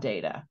about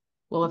data?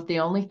 Well, if the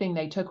only thing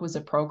they took was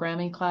a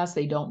programming class,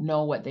 they don't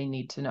know what they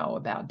need to know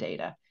about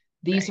data.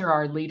 These are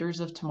our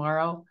leaders of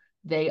tomorrow.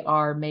 They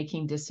are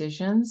making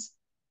decisions.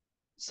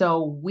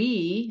 So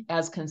we,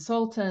 as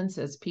consultants,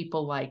 as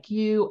people like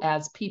you,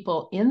 as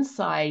people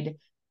inside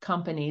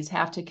companies,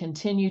 have to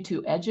continue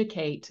to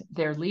educate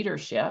their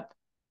leadership.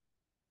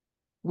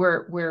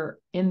 We're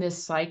in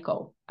this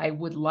cycle. I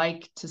would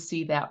like to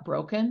see that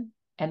broken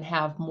and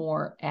have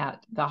more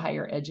at the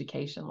higher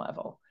education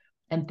level.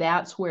 And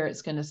that's where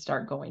it's going to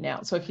start going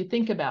out. So if you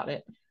think about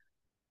it,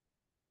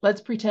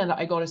 let's pretend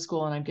I go to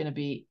school and I'm going to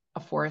be a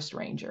forest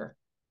ranger.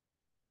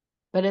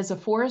 But as a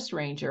forest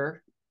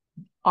ranger,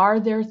 are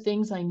there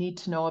things I need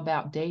to know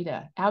about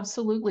data?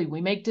 Absolutely.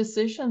 We make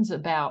decisions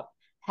about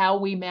how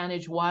we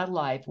manage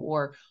wildlife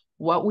or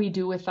what we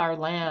do with our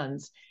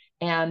lands,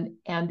 and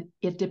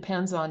it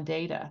depends on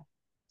data.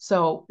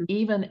 So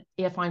even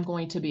if I'm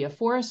going to be a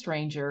forest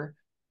ranger,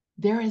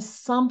 there is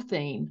some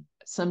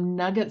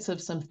nuggets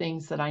of some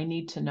things that I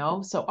need to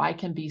know so I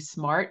can be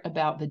smart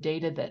about the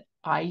data that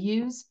I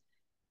use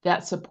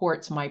that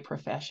supports my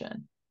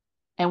profession.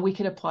 And we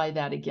could apply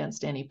that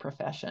against any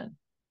profession.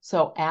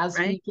 So as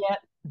we get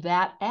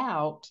that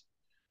out,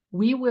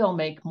 we will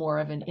make more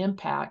of an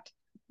impact,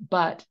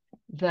 but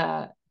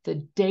the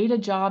data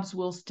jobs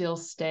will still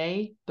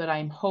stay, but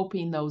I'm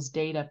hoping those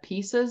data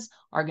pieces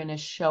are going to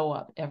show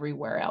up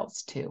everywhere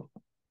else too.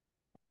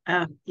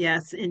 Oh,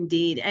 yes,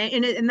 indeed.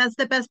 And that's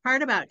the best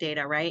part about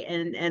data, right?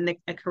 And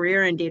a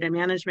career in data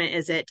management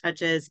is it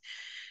touches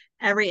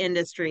every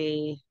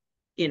industry,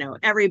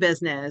 every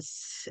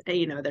business.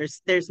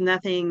 There's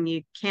nothing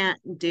you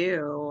can't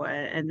do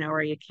and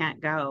nowhere you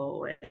can't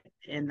go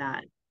in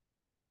that.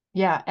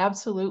 Yeah,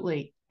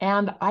 absolutely.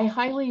 And I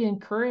highly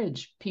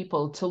encourage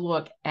people to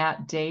look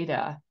at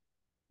data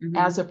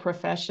as a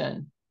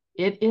profession.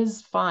 It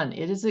is fun.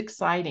 It is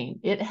exciting.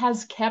 It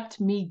has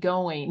kept me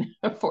going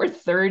for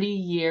 30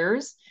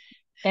 years.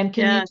 And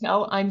can you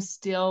tell I'm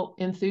still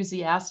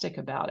enthusiastic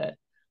about it?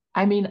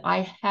 I mean,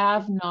 I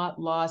have not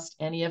lost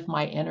any of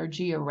my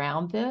energy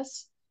around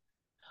this.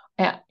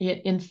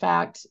 In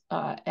fact,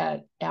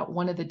 at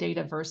one of the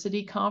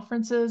DATAVERSITY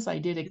conferences, I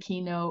did a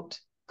keynote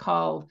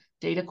called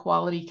Data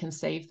Quality Can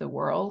Save the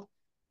World.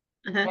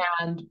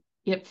 And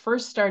it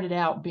first started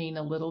out being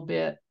a little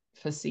bit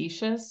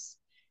facetious.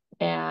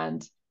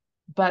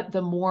 But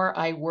the more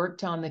I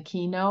worked on the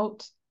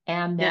keynote,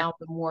 and now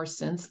the more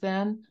since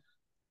then,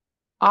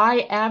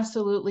 I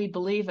absolutely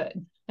believe it.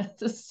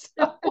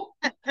 So,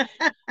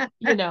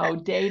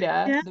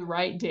 data,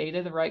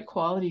 the right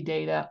quality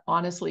data,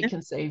 honestly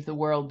can save the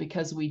world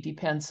because we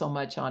depend so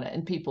much on it.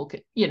 And people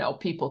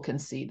can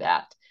see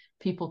that.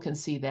 People can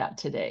see that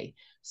today.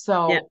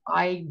 So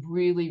I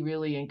really,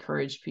 really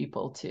encourage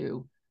people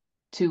to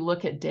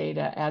look at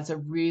data as a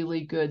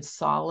really good,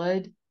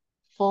 solid,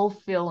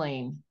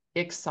 fulfilling,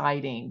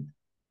 exciting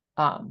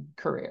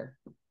career.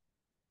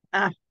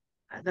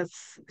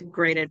 That's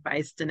great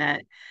advice,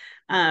 Danette.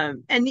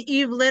 And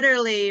you've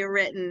literally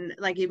written,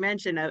 like you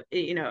mentioned,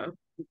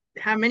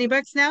 how many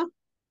books now?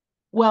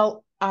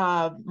 Well,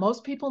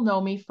 most people know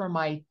me for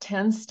my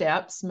 10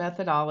 steps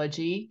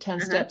methodology,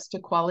 10 steps to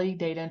quality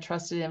data and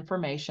trusted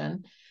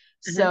information.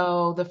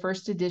 So the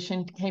first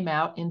edition came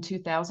out in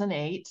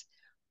 2008.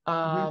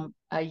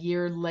 A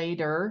year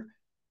later,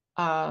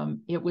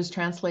 it was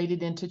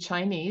translated into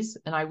Chinese,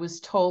 and I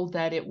was told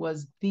that it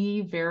was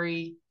the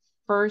very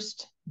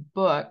first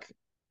book,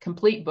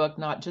 complete book,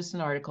 not just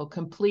an article,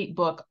 complete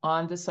book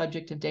on the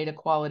subject of data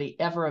quality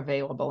ever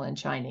available in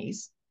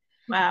Chinese.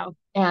 Wow.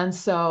 And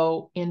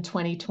so in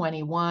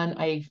 2021,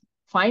 I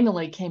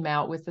finally came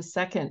out with the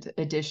second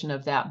edition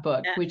of that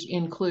book, which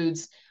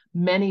includes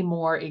many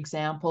more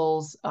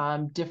examples,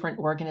 different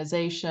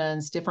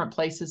organizations, different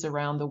places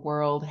around the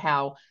world,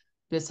 how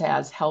this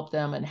has helped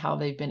them and how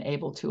they've been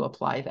able to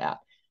apply that.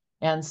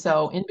 And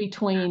so in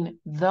between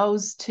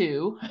those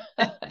two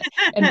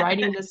and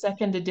writing the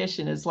second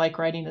edition is like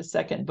writing a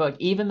second book,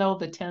 even though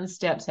the 10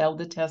 steps held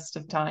the test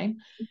of time,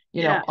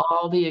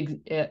 all the,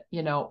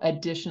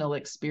 additional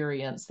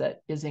experience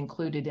that is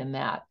included in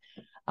that.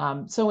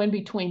 So in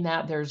between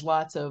that, there's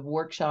lots of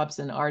workshops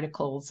and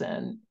articles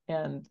and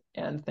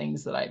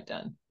things that I've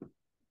done.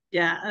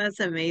 Yeah, that's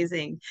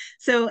amazing.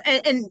 So,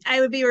 and I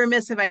would be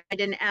remiss if I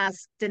didn't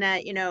ask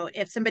Danette,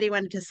 if somebody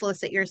wanted to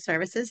solicit your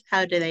services,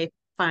 how do they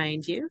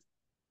find you?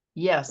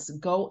 Yes,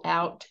 go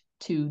out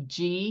to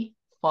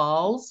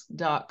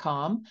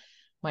gfalls.com.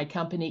 My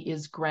company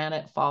is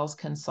Granite Falls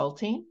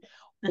Consulting,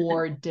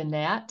 or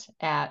Danette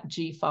at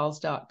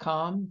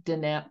gfalls.com.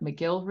 Danette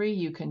McGilvray.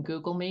 You can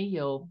Google me.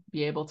 You'll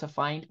be able to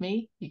find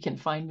me. You can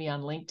find me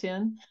on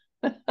LinkedIn.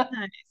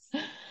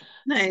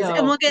 Nice. So,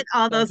 and we'll get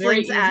all those very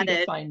links easy added.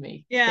 to find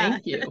me. Yeah.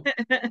 Thank you.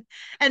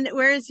 And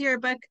where is your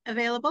book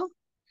available?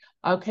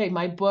 Okay,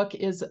 my book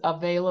is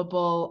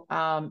available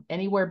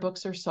anywhere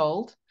books are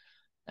sold.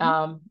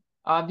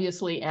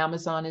 Obviously,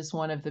 Amazon is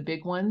one of the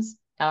big ones.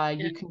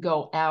 You can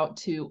go out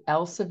to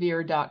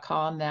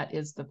elsevier.com. That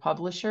is the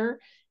publisher.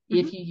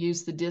 If you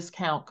use the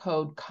discount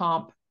code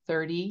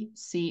COMP30,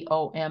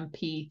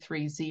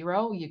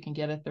 COMP30, you can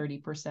get a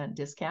 30%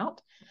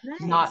 discount.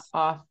 Nice. Not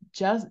off,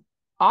 just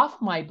off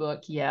my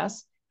book,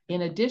 yes.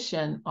 In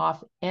addition,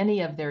 off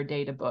any of their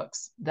data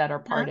books that are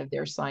part of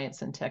their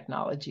science and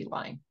technology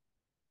line.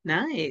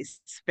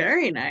 Nice.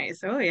 Very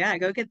nice. Oh, yeah.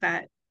 Go get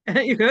that.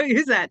 You go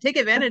use that. Take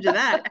advantage of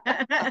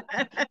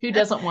that. Who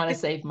doesn't want to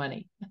save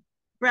money?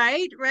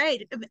 Right.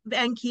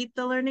 And keep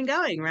the learning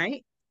going,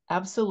 right?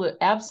 Absolutely.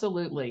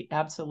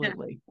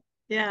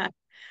 Yeah.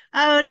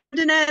 Oh,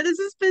 Danette, this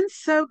has been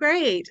so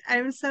great.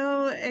 I'm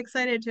so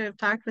excited to have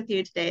talked with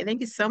you today.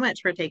 Thank you so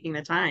much for taking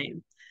the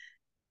time.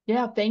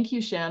 Yeah, thank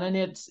you, Shannon.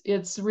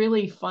 It's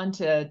really fun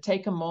to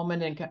take a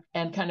moment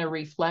and kind of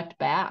reflect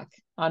back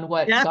on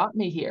what got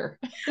me here.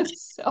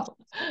 So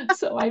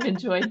I've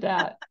enjoyed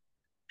that.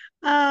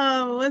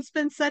 Oh, it's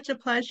been such a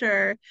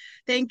pleasure.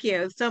 Thank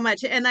you so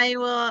much. And I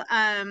will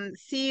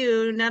see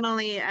you not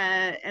only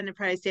at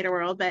Enterprise Data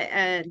World, but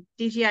at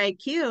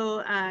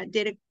DGIQ,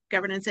 Data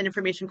Governance and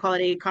Information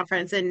Quality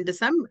Conference in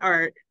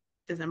December.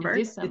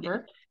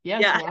 Yes,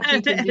 Yeah.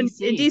 Washington,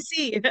 D.C. In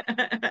D.C.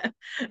 I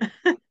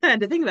had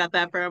to think about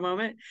that for a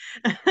moment.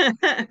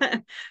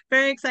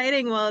 Very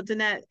exciting. Well,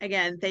 Danette,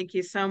 again, thank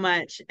you so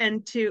much.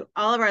 And to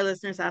all of our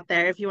listeners out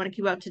there, if you want to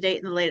keep up to date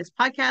in the latest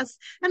podcasts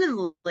and in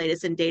the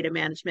latest in data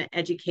management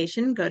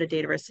education, go to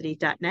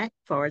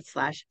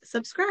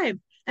dataversity.net/subscribe.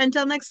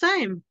 Until next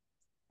time.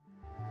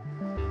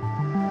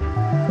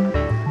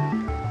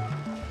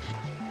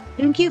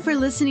 Thank you for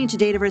listening to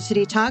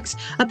DATAVERSITY Talks,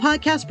 a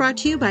podcast brought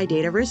to you by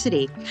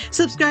DATAVERSITY.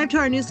 Subscribe to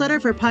our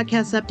newsletter for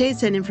podcast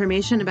updates and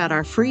information about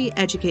our free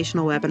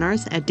educational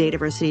webinars at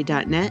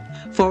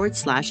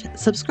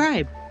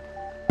dataversity.net/subscribe.